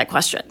answer that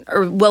question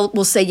or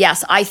will say,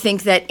 "Yes, I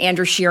think that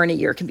Andrew Scheer in a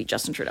year can beat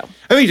Justin Trudeau."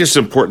 I think it's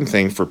an important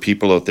thing for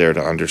people out there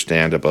to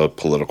understand about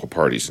political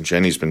parties. And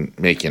Jenny's been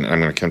making, and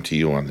I'm going to come to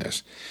you on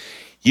this.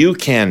 You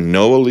can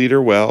know a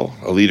leader well.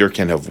 A leader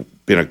can have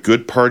been a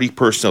good party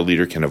person. A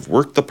leader can have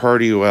worked the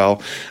party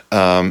well.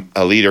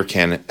 A leader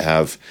can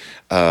have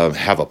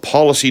a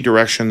policy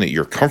direction that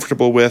you're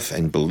comfortable with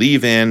and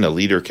believe in. A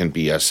leader can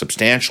be a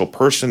substantial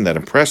person that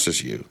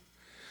impresses you.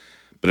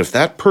 But if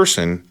that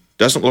person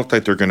doesn't look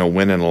like they're going to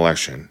win an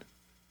election,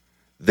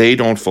 they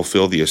don't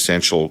fulfill the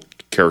essential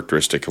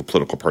characteristic of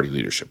political party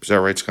leadership. Is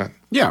that right, Scott?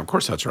 Yeah, of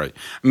course that's right.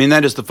 I mean,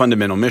 that is the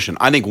fundamental mission.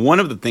 I think one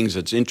of the things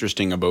that's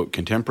interesting about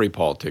contemporary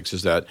politics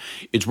is that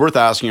it's worth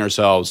asking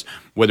ourselves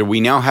whether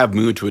we now have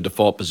moved to a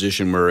default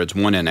position where it's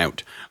one and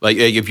out. Like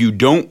if you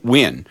don't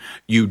win,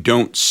 you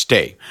don't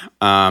stay.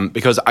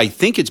 Because I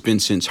think it's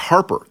been since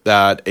Harper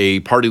that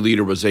a party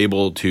leader was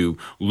able to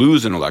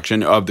lose an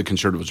election, of the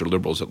Conservatives or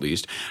Liberals at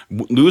least,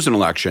 lose an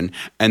election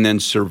and then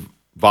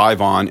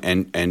survive on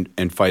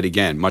and fight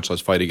again, much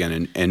less fight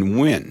again and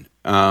win.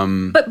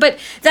 But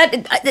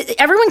that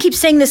everyone keeps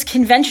saying this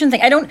convention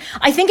thing.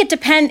 I think it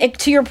depends.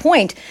 To your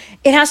point,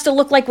 it has to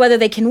look like whether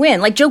they can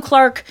win. Like Joe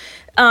Clark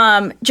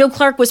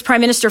was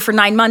prime minister for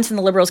 9 months, and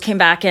the Liberals came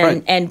back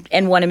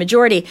and won a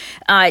majority.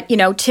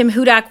 Tim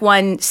Hudak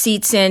won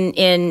seats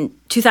in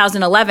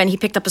 2011. He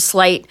picked up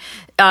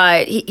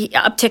he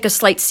uptick a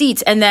slight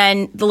seats, and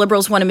then the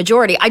Liberals won a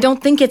majority. I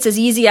don't think it's as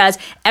easy as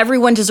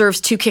everyone deserves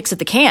 2 kicks at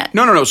the can.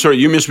 No. Sorry,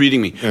 you're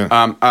misreading me.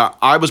 Yeah.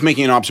 I was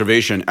making an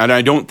observation, and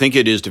I don't think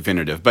it is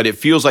definitive, but it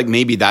feels like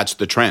maybe that's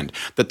the trend,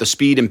 that the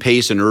speed and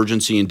pace and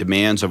urgency and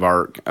demands of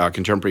our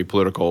contemporary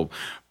political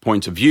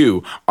points of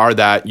view are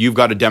that you've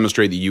got to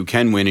demonstrate that you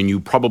can win, and you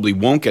probably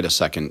won't get a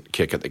second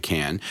kick at the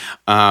can.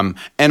 And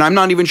I'm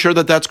not even sure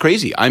that that's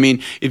crazy. I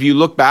mean, if you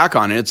look back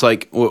on it, it's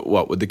like,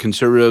 what would the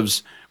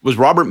Conservatives was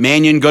Robert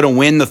Mannion going to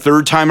win the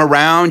third time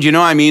around?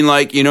 I mean,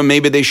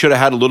 maybe they should have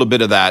had a little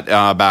bit of that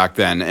back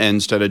then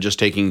instead of just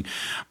taking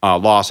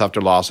loss after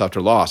loss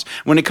after loss.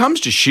 When it comes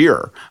to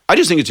Scheer, I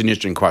just think it's an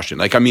interesting question.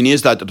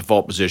 Is that the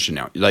default position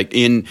now?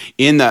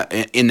 In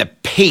the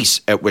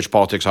pace at which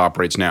politics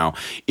operates now,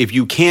 if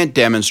you can't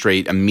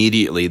demonstrate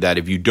immediately that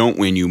if you don't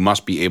win, you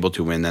must be able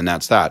to win, then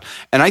that's that.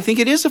 And I think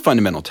it is a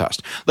fundamental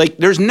test.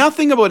 There's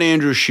nothing about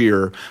Andrew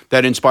Scheer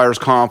that inspires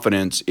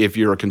confidence if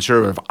you're a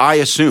conservative. I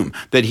assume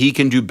that he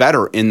can do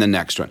better in the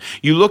next one.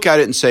 You look at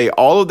it and say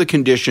all of the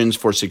conditions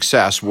for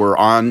success were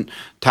on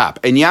tap.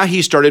 And yeah,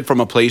 he started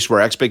from a place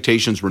where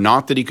expectations were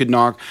not that he could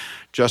knock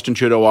Justin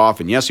Trudeau off.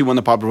 And yes, he won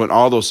the popular vote,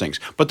 all those things.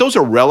 But those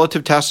are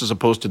relative tests as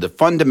opposed to the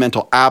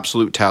fundamental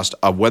absolute test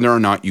of whether or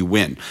not you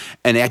win.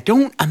 And I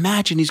don't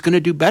imagine he's going to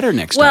do better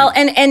next time. Well,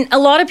 and a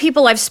lot of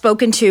people I've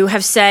spoken to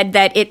have said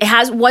that it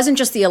wasn't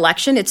just the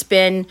election, it's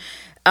been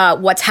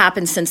what's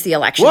happened since the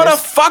election. What a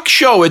fuck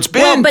show it's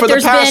been for the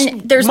past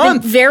month. There's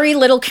been very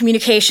little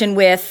communication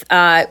with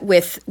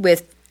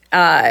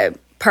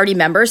party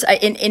members.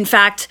 In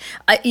fact,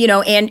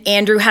 and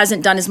Andrew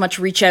hasn't done as much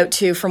reach out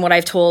to, from what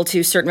I've told,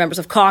 to certain members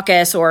of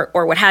caucus or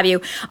what have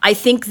you. I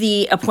think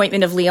the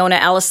appointment of Leona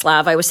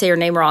Elaslav, I always say her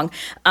name wrong,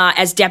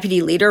 as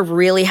deputy leader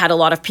really had a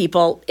lot of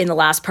people in the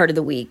last part of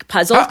the week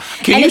puzzled.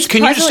 Can you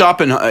just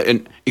stop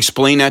and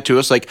explain that to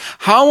us?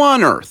 How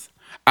on earth,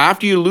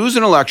 after you lose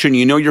an election,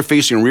 you're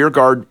facing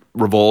rearguard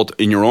revolt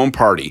in your own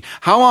party,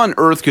 how on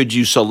earth could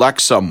you select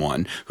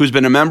someone who's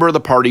been a member of the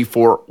party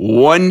for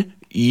 1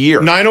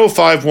 year?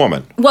 905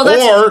 woman.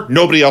 Or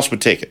nobody else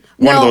would take it.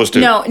 One of those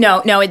two.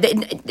 No.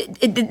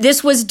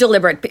 This was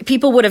deliberate.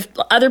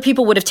 Other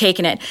people would have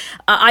taken it.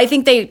 I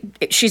think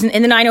she's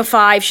in the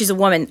 905. She's a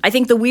woman. I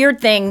think the weird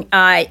thing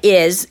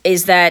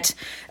is that,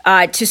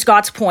 to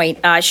Scott's point,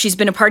 she's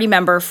been a party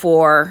member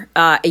for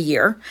a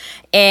year.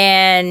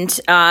 And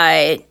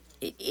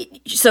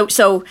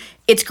so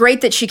it's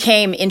great that she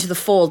came into the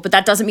fold, but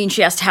that doesn't mean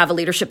she has to have a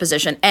leadership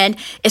position. And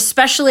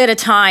especially at a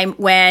time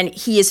when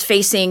he is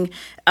facing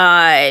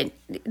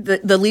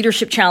the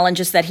leadership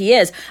challenges that he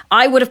is,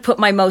 I would have put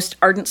my most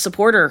ardent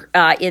supporter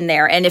in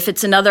there. And if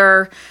it's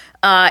another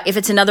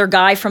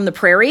guy from the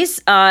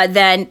prairies,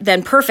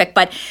 then perfect.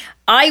 But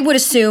I would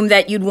assume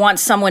that you'd want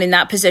someone in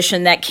that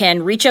position that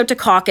can reach out to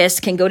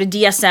caucus, can go to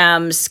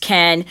DSMs,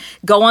 can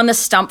go on the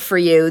stump for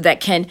you, that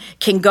can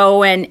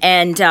go and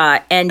can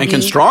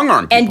strong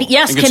arm people. And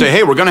can say,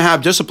 hey, we're going to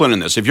have discipline in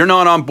this. If you're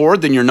not on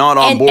board, then you're not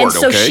on board. And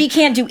so she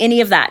can't do any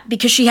of that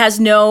because she has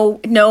no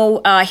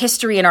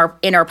history in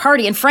our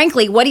party. And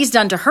frankly, what he's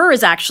done to her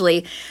is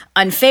actually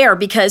unfair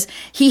because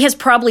he has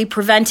probably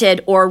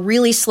prevented or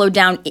really slowed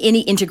down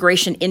any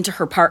integration into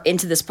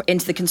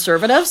the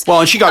Conservatives. Well,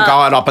 and she got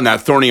caught up in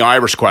that thorny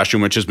Irish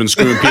question, which has been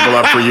screwing people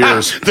up for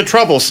years. The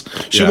Troubles.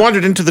 She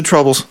wandered into the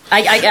Troubles.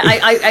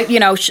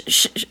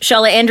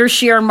 Shall Andrew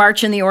Scheer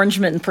march in the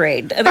Orangeman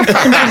Parade?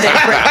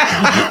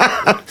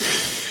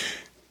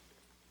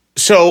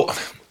 So,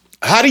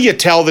 how do you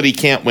tell that he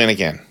can't win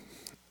again?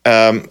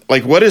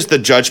 What is the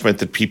judgment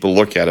that people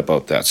look at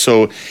about that?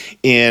 So,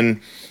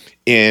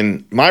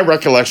 in my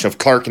recollection of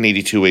Clark in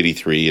 82,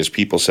 83, is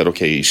people said,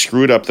 okay, he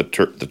screwed up the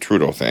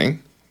Trudeau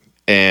thing,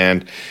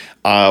 and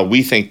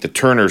we think that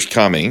Turner's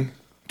coming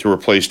to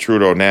replace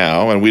Trudeau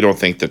now, and we don't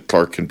think that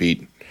Clark can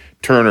beat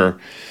Turner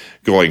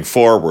going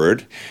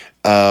forward.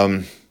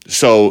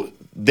 So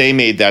they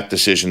made that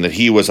decision that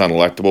he was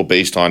unelectable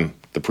based on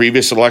the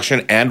previous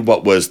election and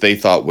what they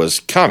thought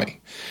was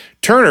coming.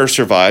 Turner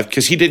survived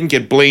because he didn't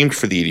get blamed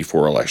for the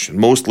 84 election.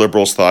 Most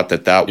Liberals thought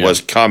that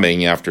was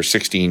coming after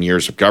 16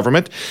 years of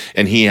government,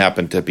 and he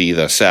happened to be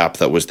the sap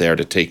that was there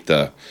to take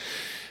the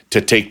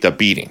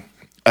beating.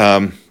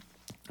 I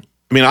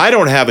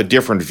don't have a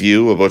different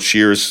view about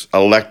Scheer's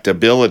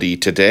electability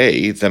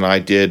today than I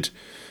did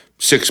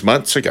 6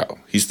 months ago.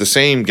 He's the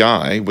same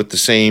guy with the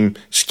same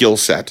skill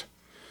set.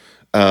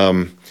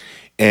 Anybody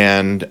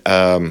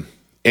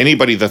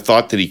that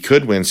thought that he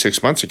could win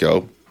 6 months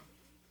ago,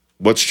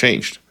 what's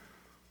changed?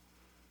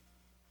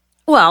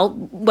 Well,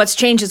 what's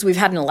changed is we've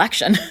had an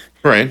election.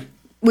 Right.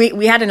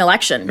 We had an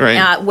election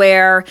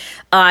where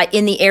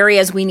in the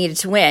areas we needed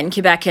to win,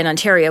 Quebec and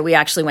Ontario, we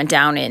actually went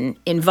down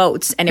in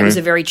votes, and it was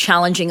a very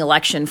challenging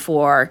election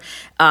for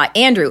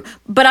Andrew.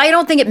 But I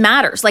don't think it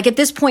matters. At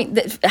this point,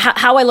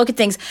 how I look at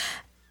things,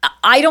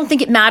 I don't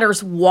think it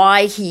matters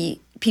why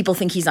people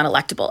think he's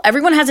unelectable.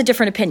 Everyone has a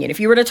different opinion. If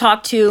you were to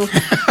talk to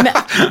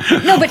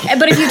no,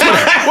 but if you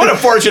talk, what a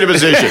fortunate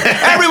position.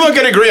 Everyone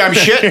can agree I'm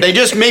shit. They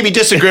just maybe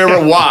disagree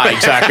over why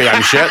exactly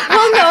I'm shit.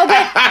 Well, no,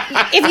 but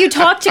if you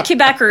talk to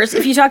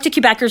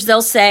Quebecers,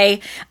 they'll say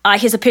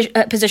his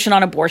position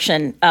on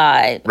abortion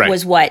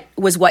was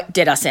what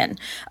did us in.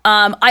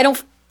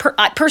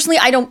 Personally,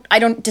 I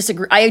don't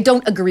disagree. I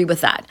don't agree with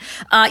that.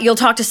 You'll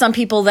talk to some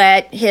people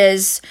that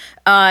his,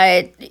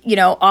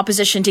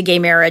 opposition to gay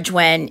marriage,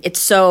 when it's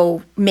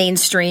so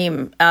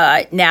mainstream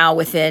now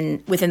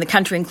within the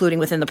country, including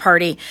within the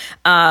party,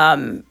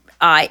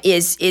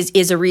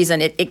 is a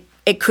reason.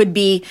 It could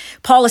be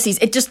policies.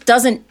 It just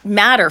doesn't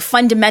matter.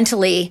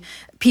 Fundamentally,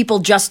 people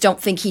just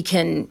don't think he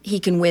can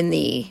win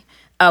the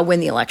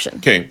election.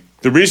 Okay.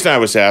 The reason I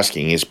was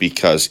asking is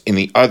because in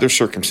the other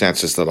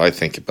circumstances that I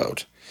think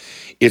about,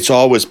 it's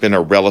always been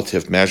a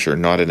relative measure,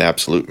 not an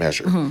absolute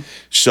measure. Mm-hmm.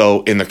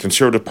 So in the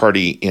Conservative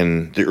Party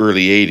in the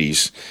early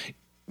 80s,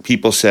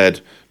 people said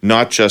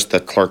not just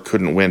that Clark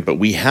couldn't win, but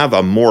we have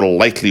a more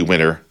likely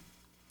winner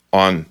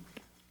on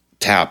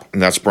tap,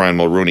 and that's Brian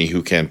Mulroney,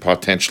 who can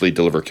potentially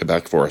deliver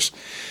Quebec for us.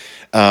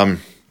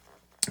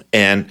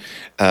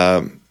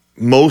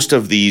 Most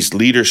of these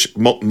leadership,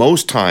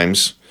 most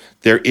times,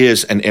 there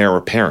is an heir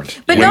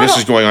apparent when this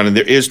is going on, and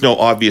there is no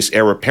obvious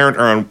heir apparent.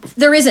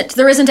 There isn't.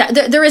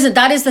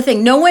 That is the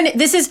thing.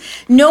 This is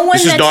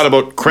not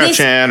about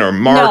Chrétien or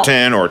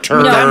Martin or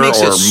Turner that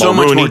makes or it so Mulroney.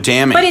 much more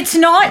damning. But it's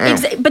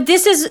not. But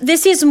this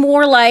is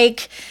more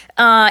like.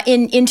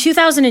 In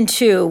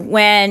 2002,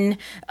 when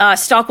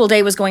Stockwell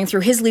Day was going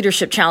through his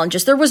leadership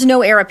challenges, there was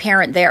no heir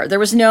apparent there. There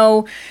was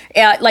no,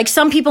 like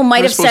some people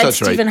might have said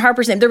Stephen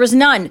Harper's name. There was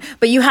none.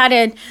 But you had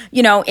in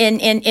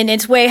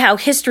its way how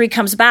history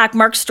comes back.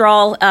 Mark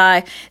Strahl,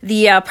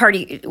 the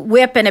party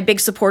whip and a big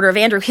supporter of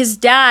Andrew, his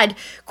dad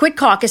quit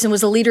caucus and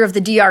was the leader of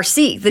the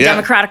DRC, the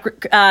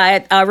Democratic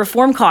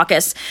Reform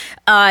Caucus,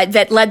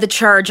 that led the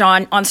charge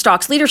on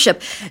Stock's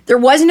leadership. There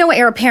was no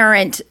heir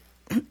apparent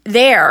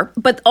there,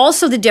 but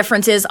also the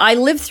difference is I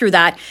lived through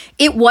that.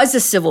 It was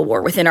a civil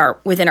war within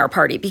our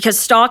party because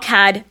Stock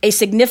had a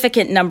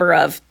significant number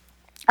of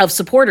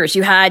supporters.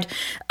 You had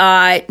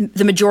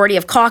the majority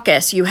of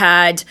caucus. You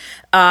had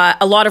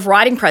a lot of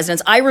riding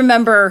presidents. I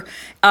remember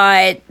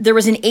there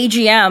was an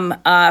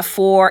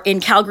AGM in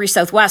Calgary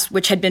Southwest,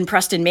 which had been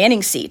Preston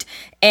Manning's seat.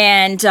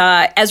 And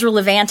Ezra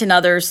Levant and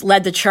others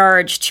led the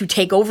charge to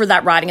take over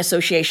that riding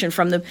association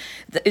from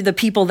the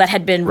people that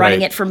had been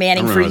running it for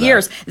Manning for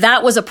years.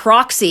 That was a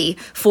proxy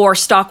for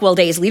Stockwell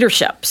Day's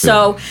leadership.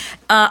 So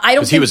I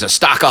don't. Because he was a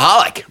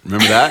stockaholic.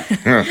 Remember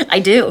that? I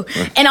do,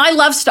 and I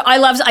love.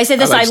 I say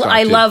this.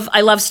 I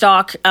love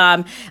Stock.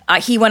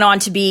 He went on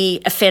to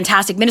be a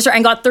fantastic minister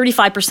and got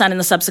 35% in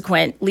the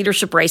subsequent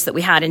leadership race that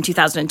we had in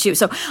 2002.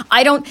 So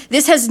I don't.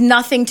 This has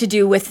nothing to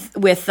do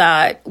with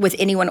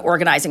anyone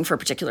organizing for a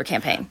particular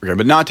campaign. Okay,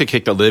 but not to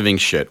kick the living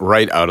shit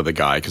right out of the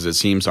guy because it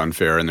seems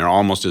unfair, and there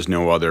almost is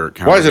no other.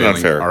 Why is it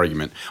unfair?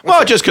 Argument.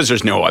 Well, just because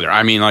there's no other.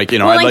 I mean, like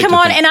Well, I'd like come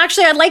on, and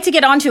actually, I'd like to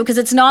get onto it because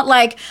it's not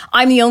like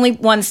I'm the only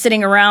one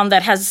sitting around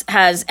that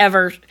has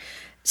ever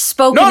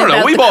spoken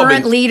about the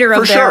current leader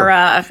of their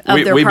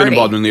party. We've been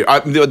involved in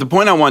the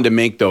point I wanted to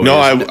make, though.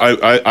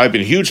 I've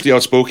been hugely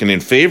outspoken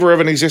in favor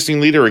of an existing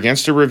leader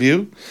against a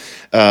review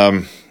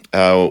in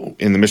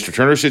the Mr.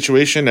 Turner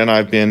situation, and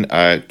I've been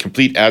a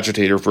complete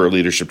agitator for a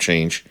leadership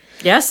change.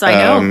 Yes, I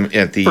know.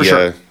 At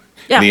the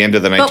the end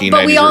of the 1990s.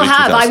 But we all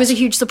have. 2000s. I was a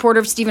huge supporter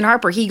of Stephen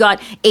Harper. He got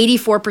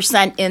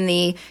 84% in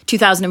the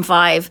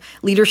 2005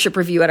 leadership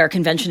review at our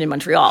convention in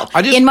Montreal.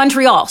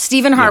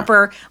 Stephen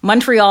Harper,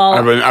 Montreal.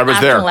 I was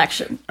after there.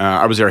 Election.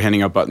 I was there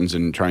handing out buttons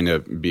and trying to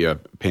be a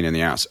pain in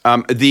the ass.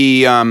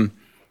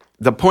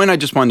 The point I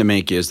just wanted to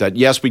make is that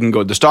yes, we can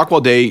go. The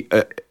Stockwell Day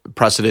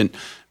precedent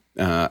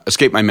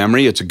escaped my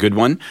memory. It's a good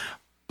one.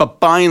 But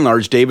by and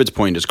large, David's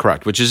point is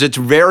correct, which is it's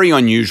very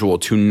unusual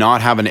to not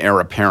have an heir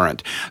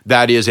apparent.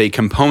 That is a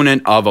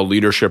component of a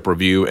leadership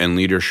review and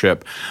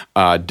leadership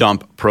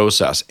dump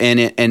process. And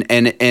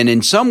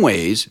in some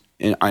ways,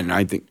 and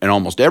I think in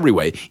almost every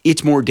way,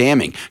 it's more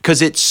damning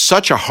because it's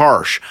such a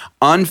harsh,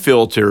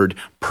 unfiltered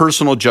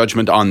personal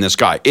judgment on this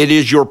guy. It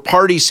is your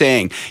party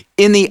saying,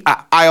 in the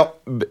aisle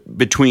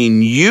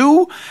between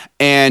you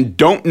and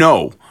don't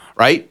know,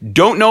 right?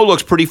 Don't know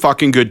looks pretty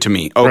fucking good to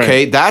me,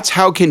 okay? Right. That's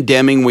how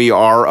condemning we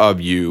are of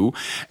you.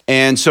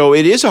 And so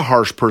it is a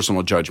harsh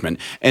personal judgment,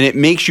 and it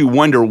makes you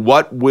wonder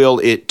what will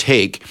it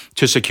take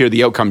to secure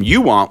the outcome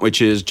you want,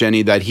 which is,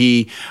 Jenny, that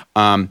he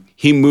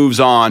moves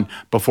on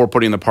before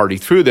putting the party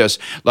through this.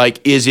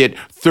 Like, is it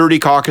 30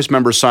 caucus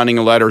members signing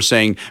a letter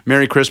saying,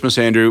 Merry Christmas,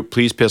 Andrew,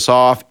 please piss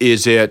off?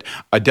 Is it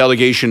a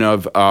delegation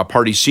of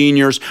party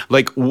seniors?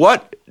 Like,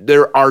 what?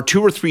 There are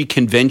 2 or 3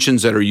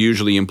 conventions that are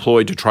usually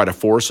employed to try to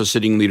force a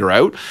sitting leader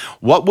out.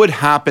 What would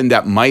happen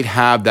that might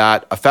have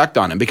that effect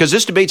on him? Because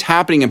this debate's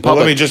happening in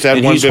public, let me just add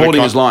and he's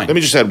holding his line. Let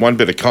me just add one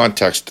bit of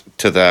context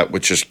to that,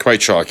 which is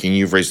quite shocking.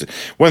 You've raised it.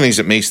 One of the things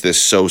that makes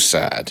this so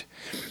sad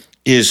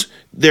is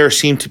there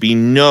seem to be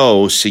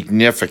no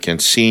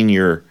significant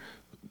senior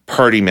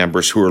party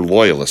members who are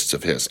loyalists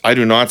of his. I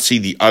do not see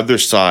the other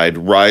side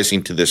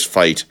rising to this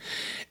fight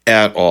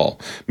at all.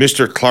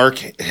 Mr.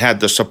 Clark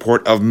had the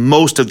support of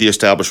most of the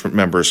establishment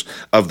members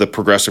of the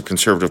Progressive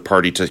Conservative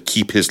Party to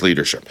keep his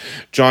leadership.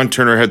 John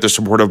Turner had the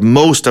support of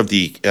most of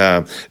the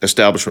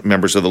establishment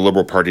members of the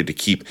Liberal Party to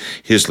keep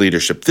his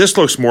leadership. This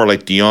looks more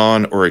like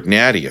Dion or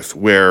Ignatieff,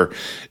 where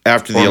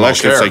after the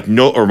election, Mulcair. it's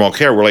like or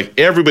Mulcair, where like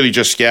everybody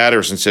just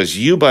scatters and says,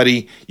 "You,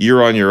 buddy,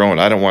 you're on your own.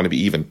 I don't want to be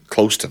even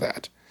close to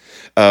that."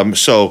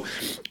 So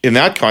in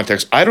that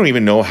context, I don't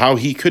even know how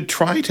he could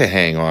try to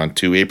hang on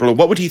to April.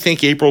 What would he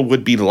think April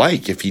would be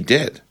like if he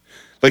did?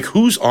 Like,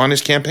 who's on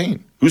his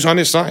campaign? Who's on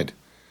his side?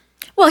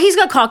 Well, he's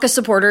got caucus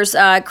supporters.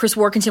 Chris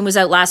Workington was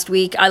out last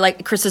week.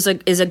 Chris is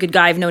a good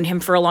guy. I've known him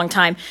for a long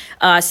time.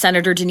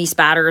 Senator Denise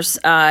Batters.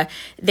 We're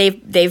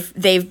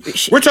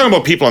talking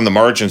about people on the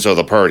margins of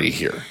the party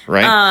here,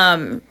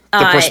 right?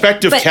 The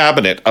prospective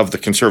cabinet of the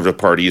Conservative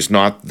Party is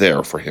not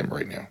there for him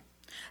right now.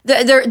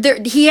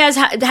 He has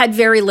had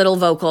very little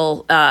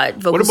vocal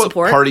support. What about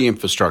party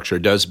infrastructure?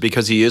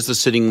 Because he is the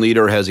sitting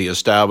leader, has he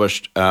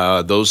established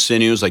those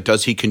sinews? Like,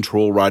 does he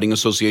control riding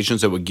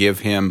associations that would give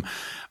him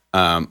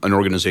an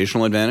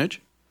organizational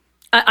advantage?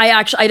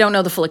 I don't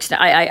know the full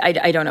extent.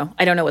 I don't know.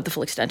 I don't know what the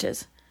full extent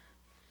is.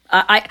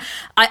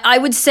 I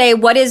would say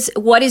what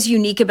is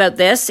unique about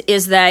this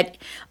is that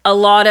a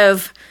lot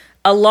of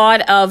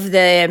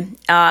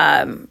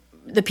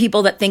the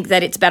people that think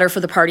that it's better for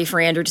the party for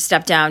Andrew to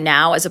step down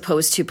now as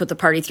opposed to put the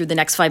party through the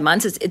next 5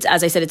 months. It's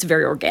as I said, it's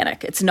very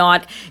organic. It's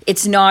not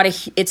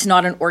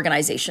an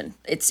organization.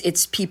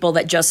 It's people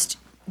that just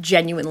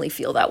genuinely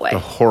feel that way. The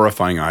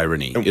horrifying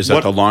irony is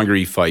that the longer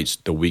he fights,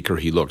 the weaker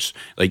he looks.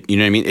 Like, you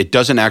know what I mean? It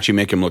doesn't actually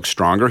make him look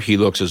stronger. He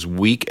looks as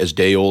weak as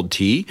day old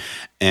tea.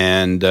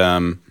 And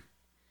I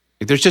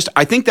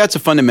think that's a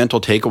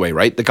fundamental takeaway,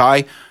 right? The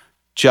guy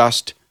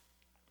just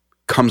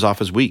comes off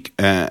as weak.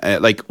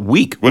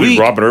 Weak. What did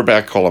Robert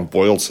Urback call him?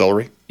 Boiled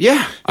celery?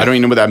 Yeah. I don't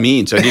even know what that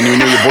means. I didn't even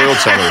know you boiled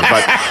celery.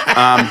 But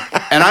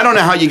and I don't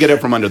know how you get out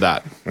from under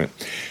that. Right.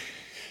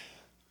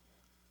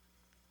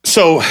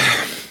 So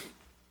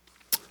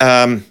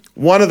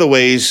one of the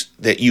ways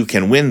that you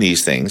can win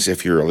these things,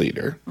 if you're a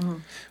leader,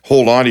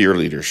 hold on to your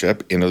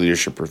leadership in a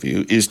leadership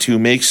review, is to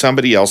make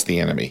somebody else the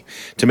enemy,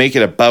 to make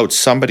it about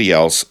somebody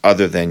else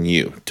other than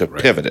you, to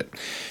pivot it.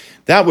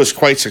 That was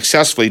quite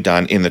successfully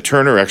done in the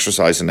Turner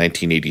exercise in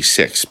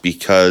 1986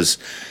 because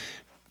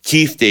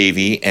Keith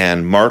Davey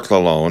and Mark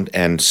Lalonde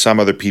and some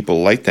other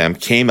people like them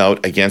came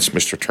out against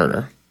Mr.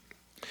 Turner.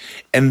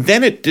 And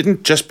then it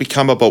didn't just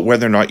become about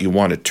whether or not you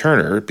wanted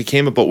Turner. It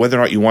became about whether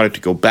or not you wanted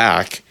to go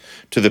back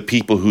to the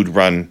people who'd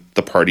run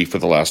the party for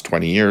the last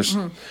 20 years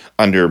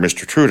under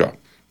Mr. Trudeau.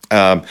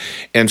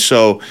 And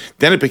so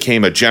then it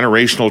became a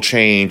generational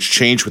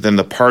change within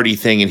the party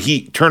thing.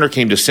 And Turner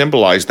came to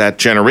symbolize that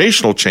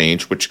generational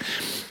change, which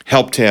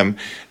helped him.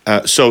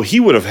 So he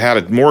would have had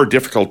a more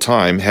difficult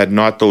time had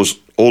not those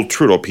old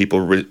Trudeau people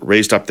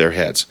raised up their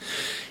heads.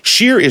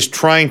 Scheer is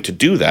trying to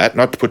do that,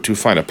 not to put too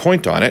fine a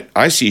point on it.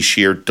 I see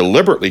Scheer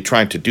deliberately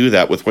trying to do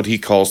that with what he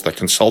calls the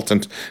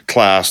consultant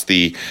class,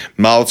 the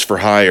mouths for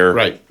hire.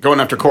 Right, going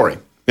after Corey.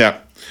 Yeah,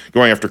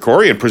 going after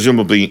Corey and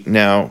presumably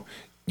now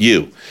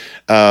you.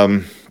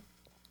 Do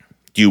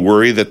you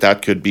worry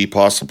that could be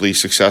possibly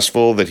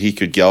successful, that he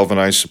could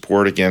galvanize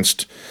support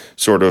against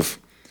sort of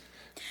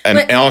an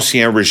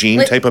ancien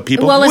regime type of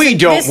people? Well, we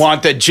don't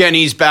want the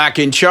Jennies back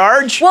in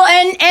charge. Well,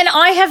 and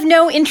I have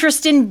no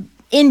interest in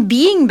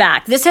being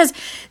back. This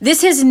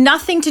has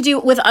nothing to do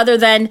with other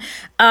than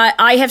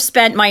I have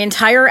spent my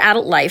entire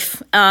adult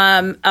life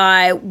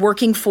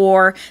working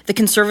for the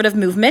conservative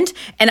movement,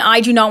 and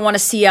I do not want to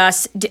see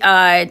us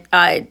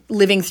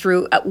living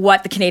through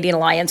what the Canadian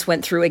Alliance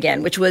went through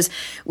again, which was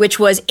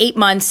 8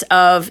 months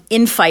of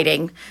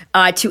infighting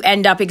to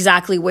end up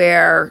exactly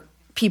where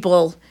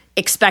people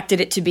expected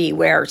it to be,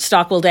 where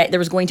Stockwell Day there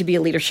was going to be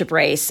a leadership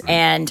race,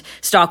 and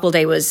Stockwell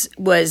Day was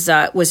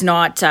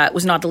not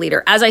the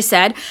leader. As I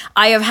said,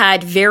 I have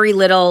had very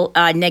little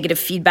negative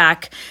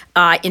feedback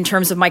in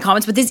terms of my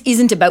comments, but this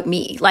isn't about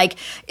me. Like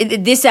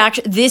this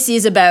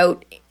is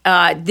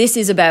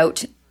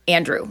about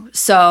Andrew.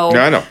 So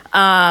yeah,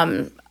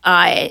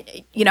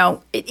 I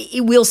know.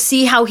 We'll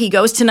see how he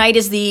goes. Tonight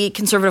is the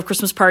Conservative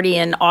Christmas party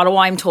in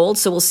Ottawa, I'm told.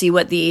 So we'll see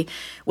what the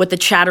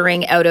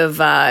chattering out of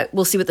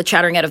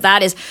that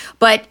is.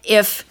 But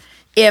if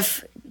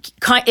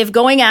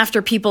going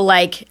after people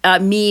like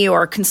me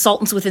or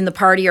consultants within the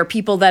party or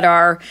people that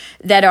are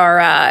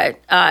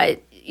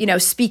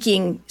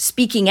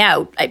speaking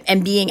out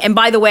and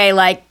by the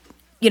way,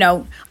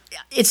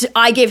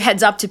 I gave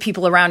heads up to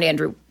people around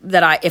Andrew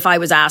that if I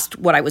was asked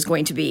what I was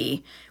going to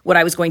be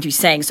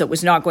saying, so it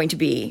was not going to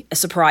be a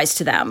surprise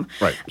to them.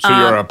 Right. So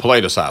you're a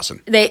polite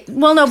assassin.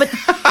 No, but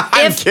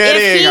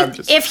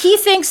if he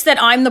thinks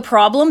that I'm the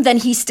problem, then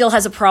he still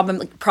has a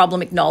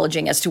problem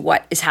acknowledging as to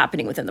what is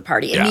happening within the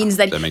party. It means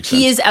that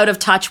he is out of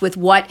touch with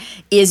what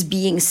is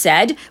being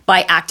said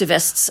by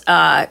activists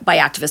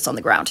on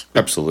the ground.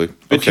 Absolutely.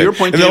 But okay. To your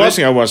point, and the last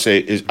thing I want to say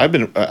is I've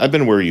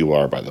been where you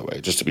are, by the way,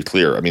 just to be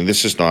clear. I mean,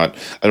 this is not.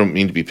 I don't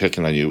mean to be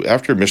picking on you.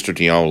 After Mr.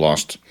 Dion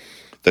lost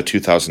the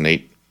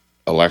 2008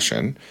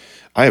 election,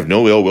 I have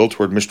no ill will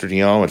toward Mr.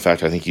 Dion. In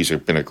fact, I think he's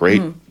been a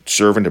great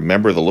servant and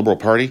member of the Liberal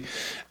Party,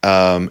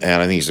 and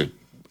I think he's a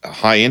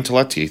high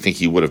intellect. I think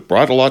he would have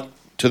brought a lot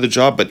to the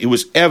job, but it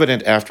was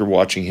evident after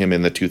watching him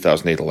in the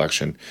 2008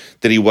 election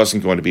that he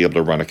wasn't going to be able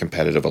to run a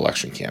competitive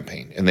election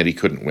campaign and that he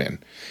couldn't win,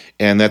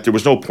 and that there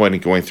was no point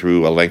in going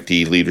through a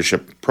lengthy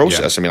leadership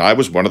process. Yeah. I mean, I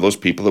was one of those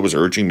people that was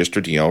urging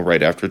Mr. Dion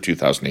right after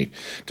 2008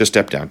 to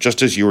step down,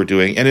 just as you were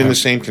doing, and in the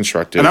same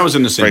constructive, and I was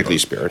in the same frankly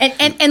spirit.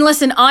 And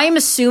listen, I'm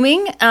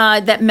assuming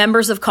that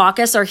members of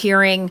caucus are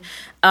hearing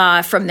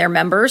from their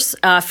members,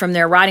 from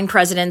their riding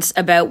presidents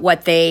about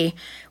what they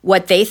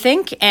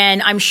think,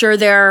 and I'm sure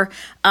they're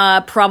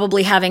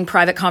probably having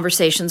private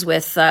conversations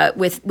with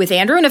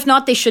Andrew, and if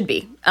not, they should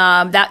be.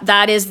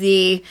 That is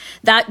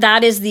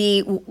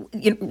the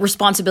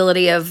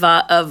responsibility of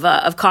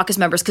caucus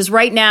members, because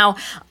right now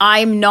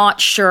I'm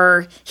not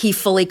sure he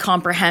fully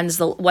comprehends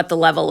what the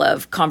level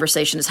of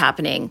conversation is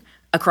happening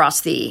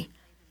across the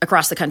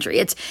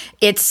country.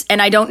 It's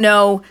and I don't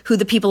know who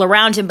the people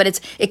around him, but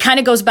it kind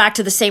of goes back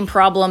to the same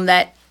problem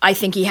that I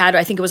think he had.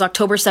 I think it was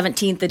October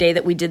 17th, the day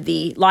that we did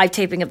the live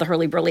taping of the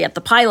Hurly-Burly at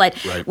the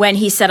Pilot, right, when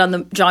he said on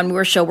the John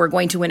Moore show, we're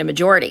going to win a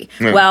majority.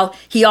 Yeah. Well,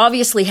 he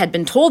obviously had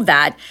been told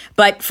that,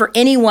 but for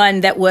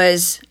anyone that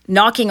was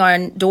knocking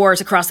on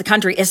doors across the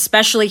country,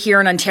 especially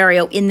here in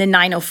Ontario, in the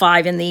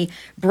 905, in the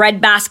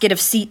breadbasket of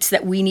seats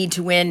that we need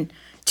to win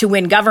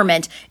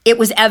government, it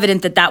was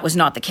evident that was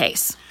not the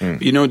case.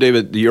 You know,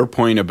 David, your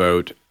point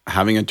about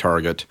having a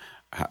target,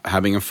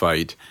 having a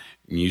fight,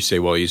 and you say,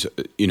 well, he's,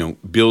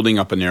 building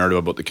up a narrative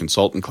about the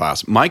consultant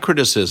class. My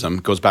criticism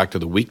goes back to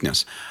the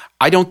weakness.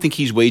 I don't think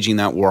he's waging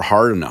that war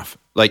hard enough.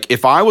 Like,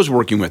 if I was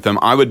working with him,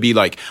 I would be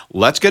like,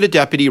 let's get a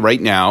deputy right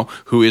now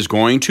who is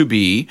going to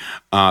be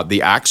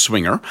the axe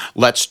swinger.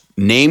 Let's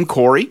name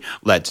Corey.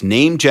 Let's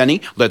name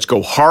Jenny. Let's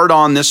go hard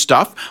on this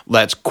stuff.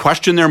 Let's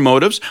question their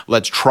motives.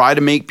 Let's try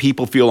to make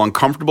people feel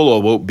uncomfortable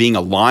about being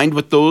aligned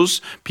with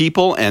those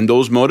people and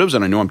those motives.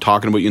 And I know I'm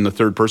talking about you in the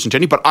third person,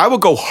 Jenny, but I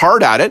would go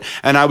hard at it,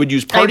 and I would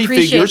use party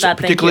figures,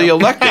 particularly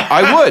elected.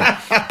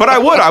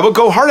 I would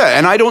go hard at it.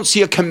 And I don't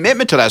see a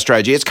commitment to that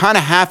strategy. It's kind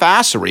of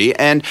half-assery,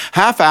 and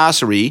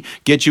half-assery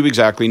gets you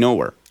exactly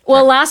nowhere.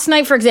 Well, last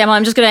night, for example,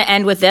 I'm just going to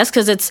end with this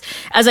because it's,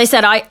 as I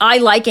said, I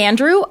like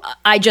Andrew.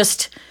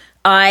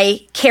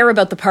 I care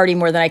about the party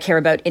more than I care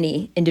about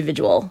any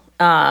individual.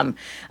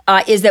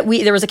 Is that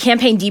there was a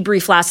campaign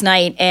debrief last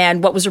night,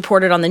 and what was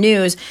reported on the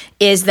news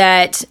is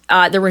that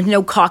there was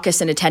no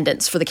caucus in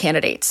attendance for the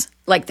candidates,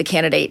 like the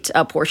candidate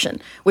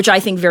portion, which I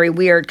think very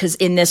weird because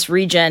in this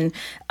region,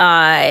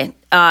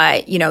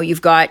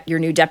 you've got your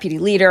new deputy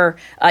leader,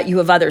 you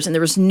have others, and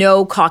there was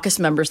no caucus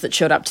members that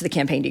showed up to the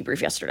campaign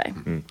debrief yesterday.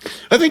 Mm-hmm.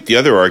 I think the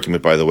other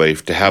argument, by the way,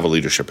 to have a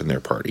leadership in their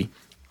party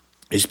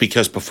is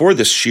because before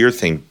this Scheer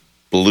thing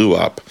blew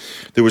up,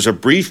 there was a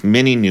brief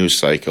mini news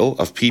cycle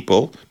of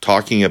people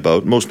talking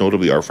about, most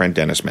notably our friend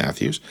Dennis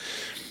Matthews,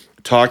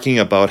 talking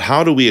about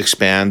how do we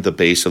expand the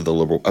base of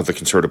the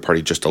Conservative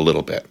Party just a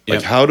little bit?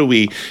 Like, how do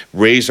we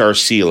raise our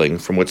ceiling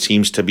from what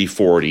seems to be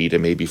 40 to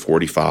maybe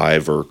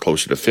 45 or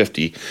closer to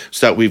 50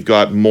 so that we've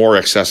got more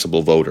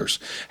accessible voters?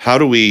 How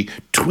do we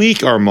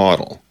tweak our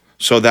model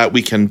so that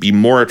we can be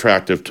more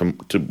attractive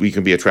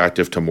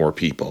to more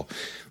people?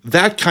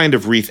 That kind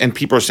of and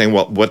people are saying,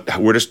 well,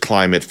 where does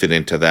climate fit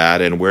into that,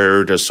 and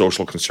where does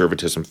social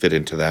conservatism fit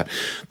into that?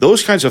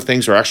 Those kinds of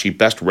things are actually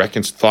best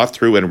thought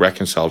through and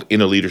reconciled in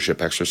a leadership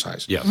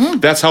exercise. Yeah. Mm-hmm.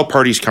 That's how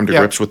parties come to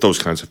grips with those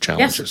kinds of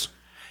challenges. Yes.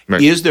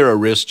 Right. Is there a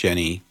risk,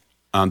 Jenny,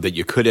 that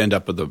you could end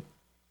up with the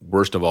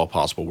worst of all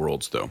possible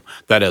worlds, though?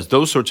 That is,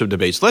 those sorts of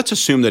debates, let's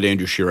assume that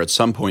Andrew Scheer at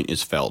some point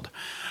is felled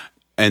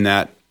and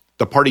that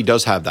the party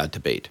does have that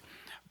debate.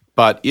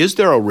 But is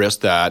there a risk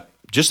that,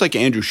 just like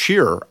Andrew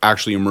Scheer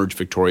actually emerged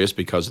victorious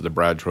because of the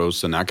Brad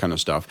Trost and that kind of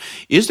stuff,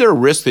 is there a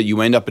risk that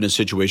you end up in a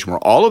situation where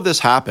all of this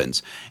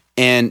happens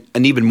and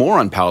an even more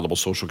unpalatable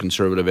social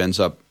conservative ends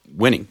up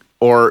winning?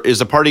 Or is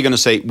the party going to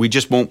say, we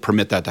just won't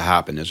permit that to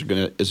happen? Is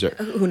there?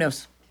 Who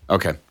knows?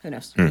 Okay. Who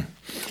knows?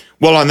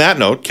 Well, on that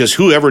note, because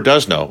whoever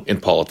does know in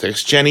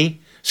politics, Jenny,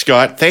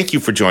 Scott, thank you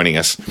for joining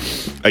us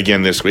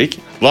again this week.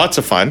 Lots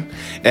of fun.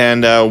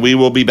 And we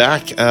will be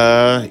back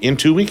in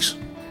 2 weeks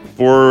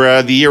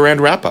for the year-end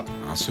wrap-up.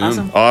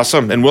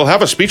 Awesome. And we'll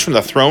have a speech from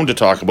the throne to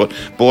talk about.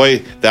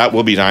 Boy, that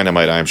will be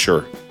dynamite, I'm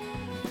sure.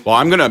 Well,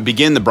 I'm going to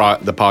begin the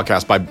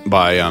podcast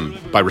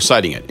by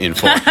reciting it in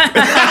full.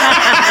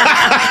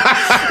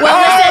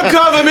 Well,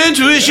 government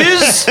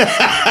wishes.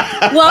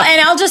 Well, and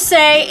I'll just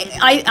say,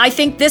 I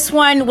think this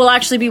one will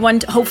actually be one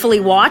to hopefully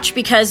watch,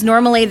 because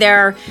normally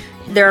they're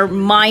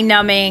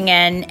mind-numbing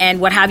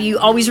and what have you.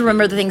 Always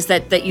remember the things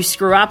that you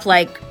screw up,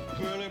 like,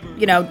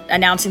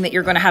 announcing that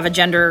you're going to have a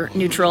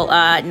gender-neutral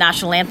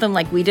national anthem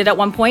like we did at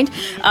one point.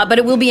 But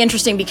it will be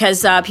interesting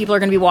because people are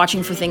going to be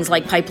watching for things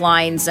like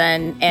pipelines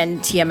and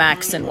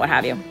TMX and what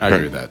have you. I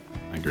agree with that.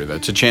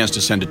 It's a chance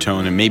to send a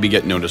tone and maybe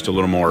get noticed a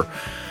little more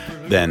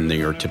than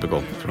your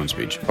typical throne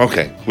speech.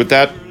 Okay. With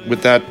that,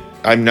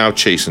 I'm now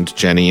chastened,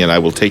 Jenny, and I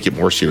will take it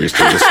more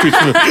seriously this week.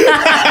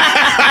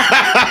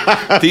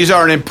 These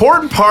are an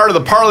important part of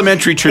the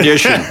parliamentary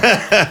tradition,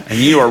 and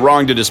you are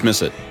wrong to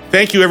dismiss it.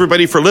 Thank you,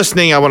 everybody, for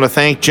listening. I want to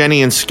thank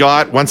Jenny and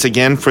Scott once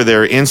again for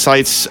their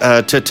insights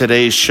to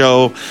today's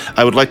show.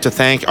 I would like to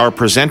thank our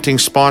presenting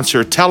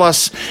sponsor,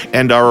 TELUS,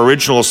 and our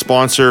original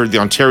sponsor, the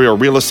Ontario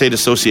Real Estate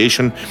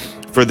Association,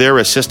 for their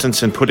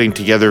assistance in putting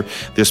together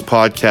this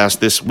podcast.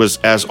 This was,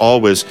 as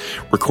always,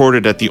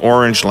 recorded at the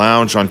Orange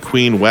Lounge on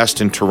Queen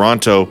West in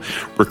Toronto,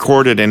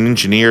 recorded and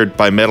engineered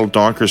by Metal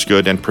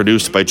Donkersgood, and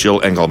produced by Jill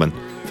Engelman.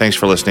 Thanks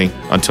for listening.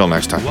 Until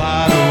next time.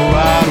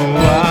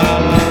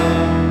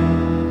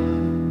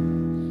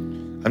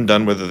 I'm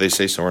done whether they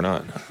say so or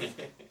not.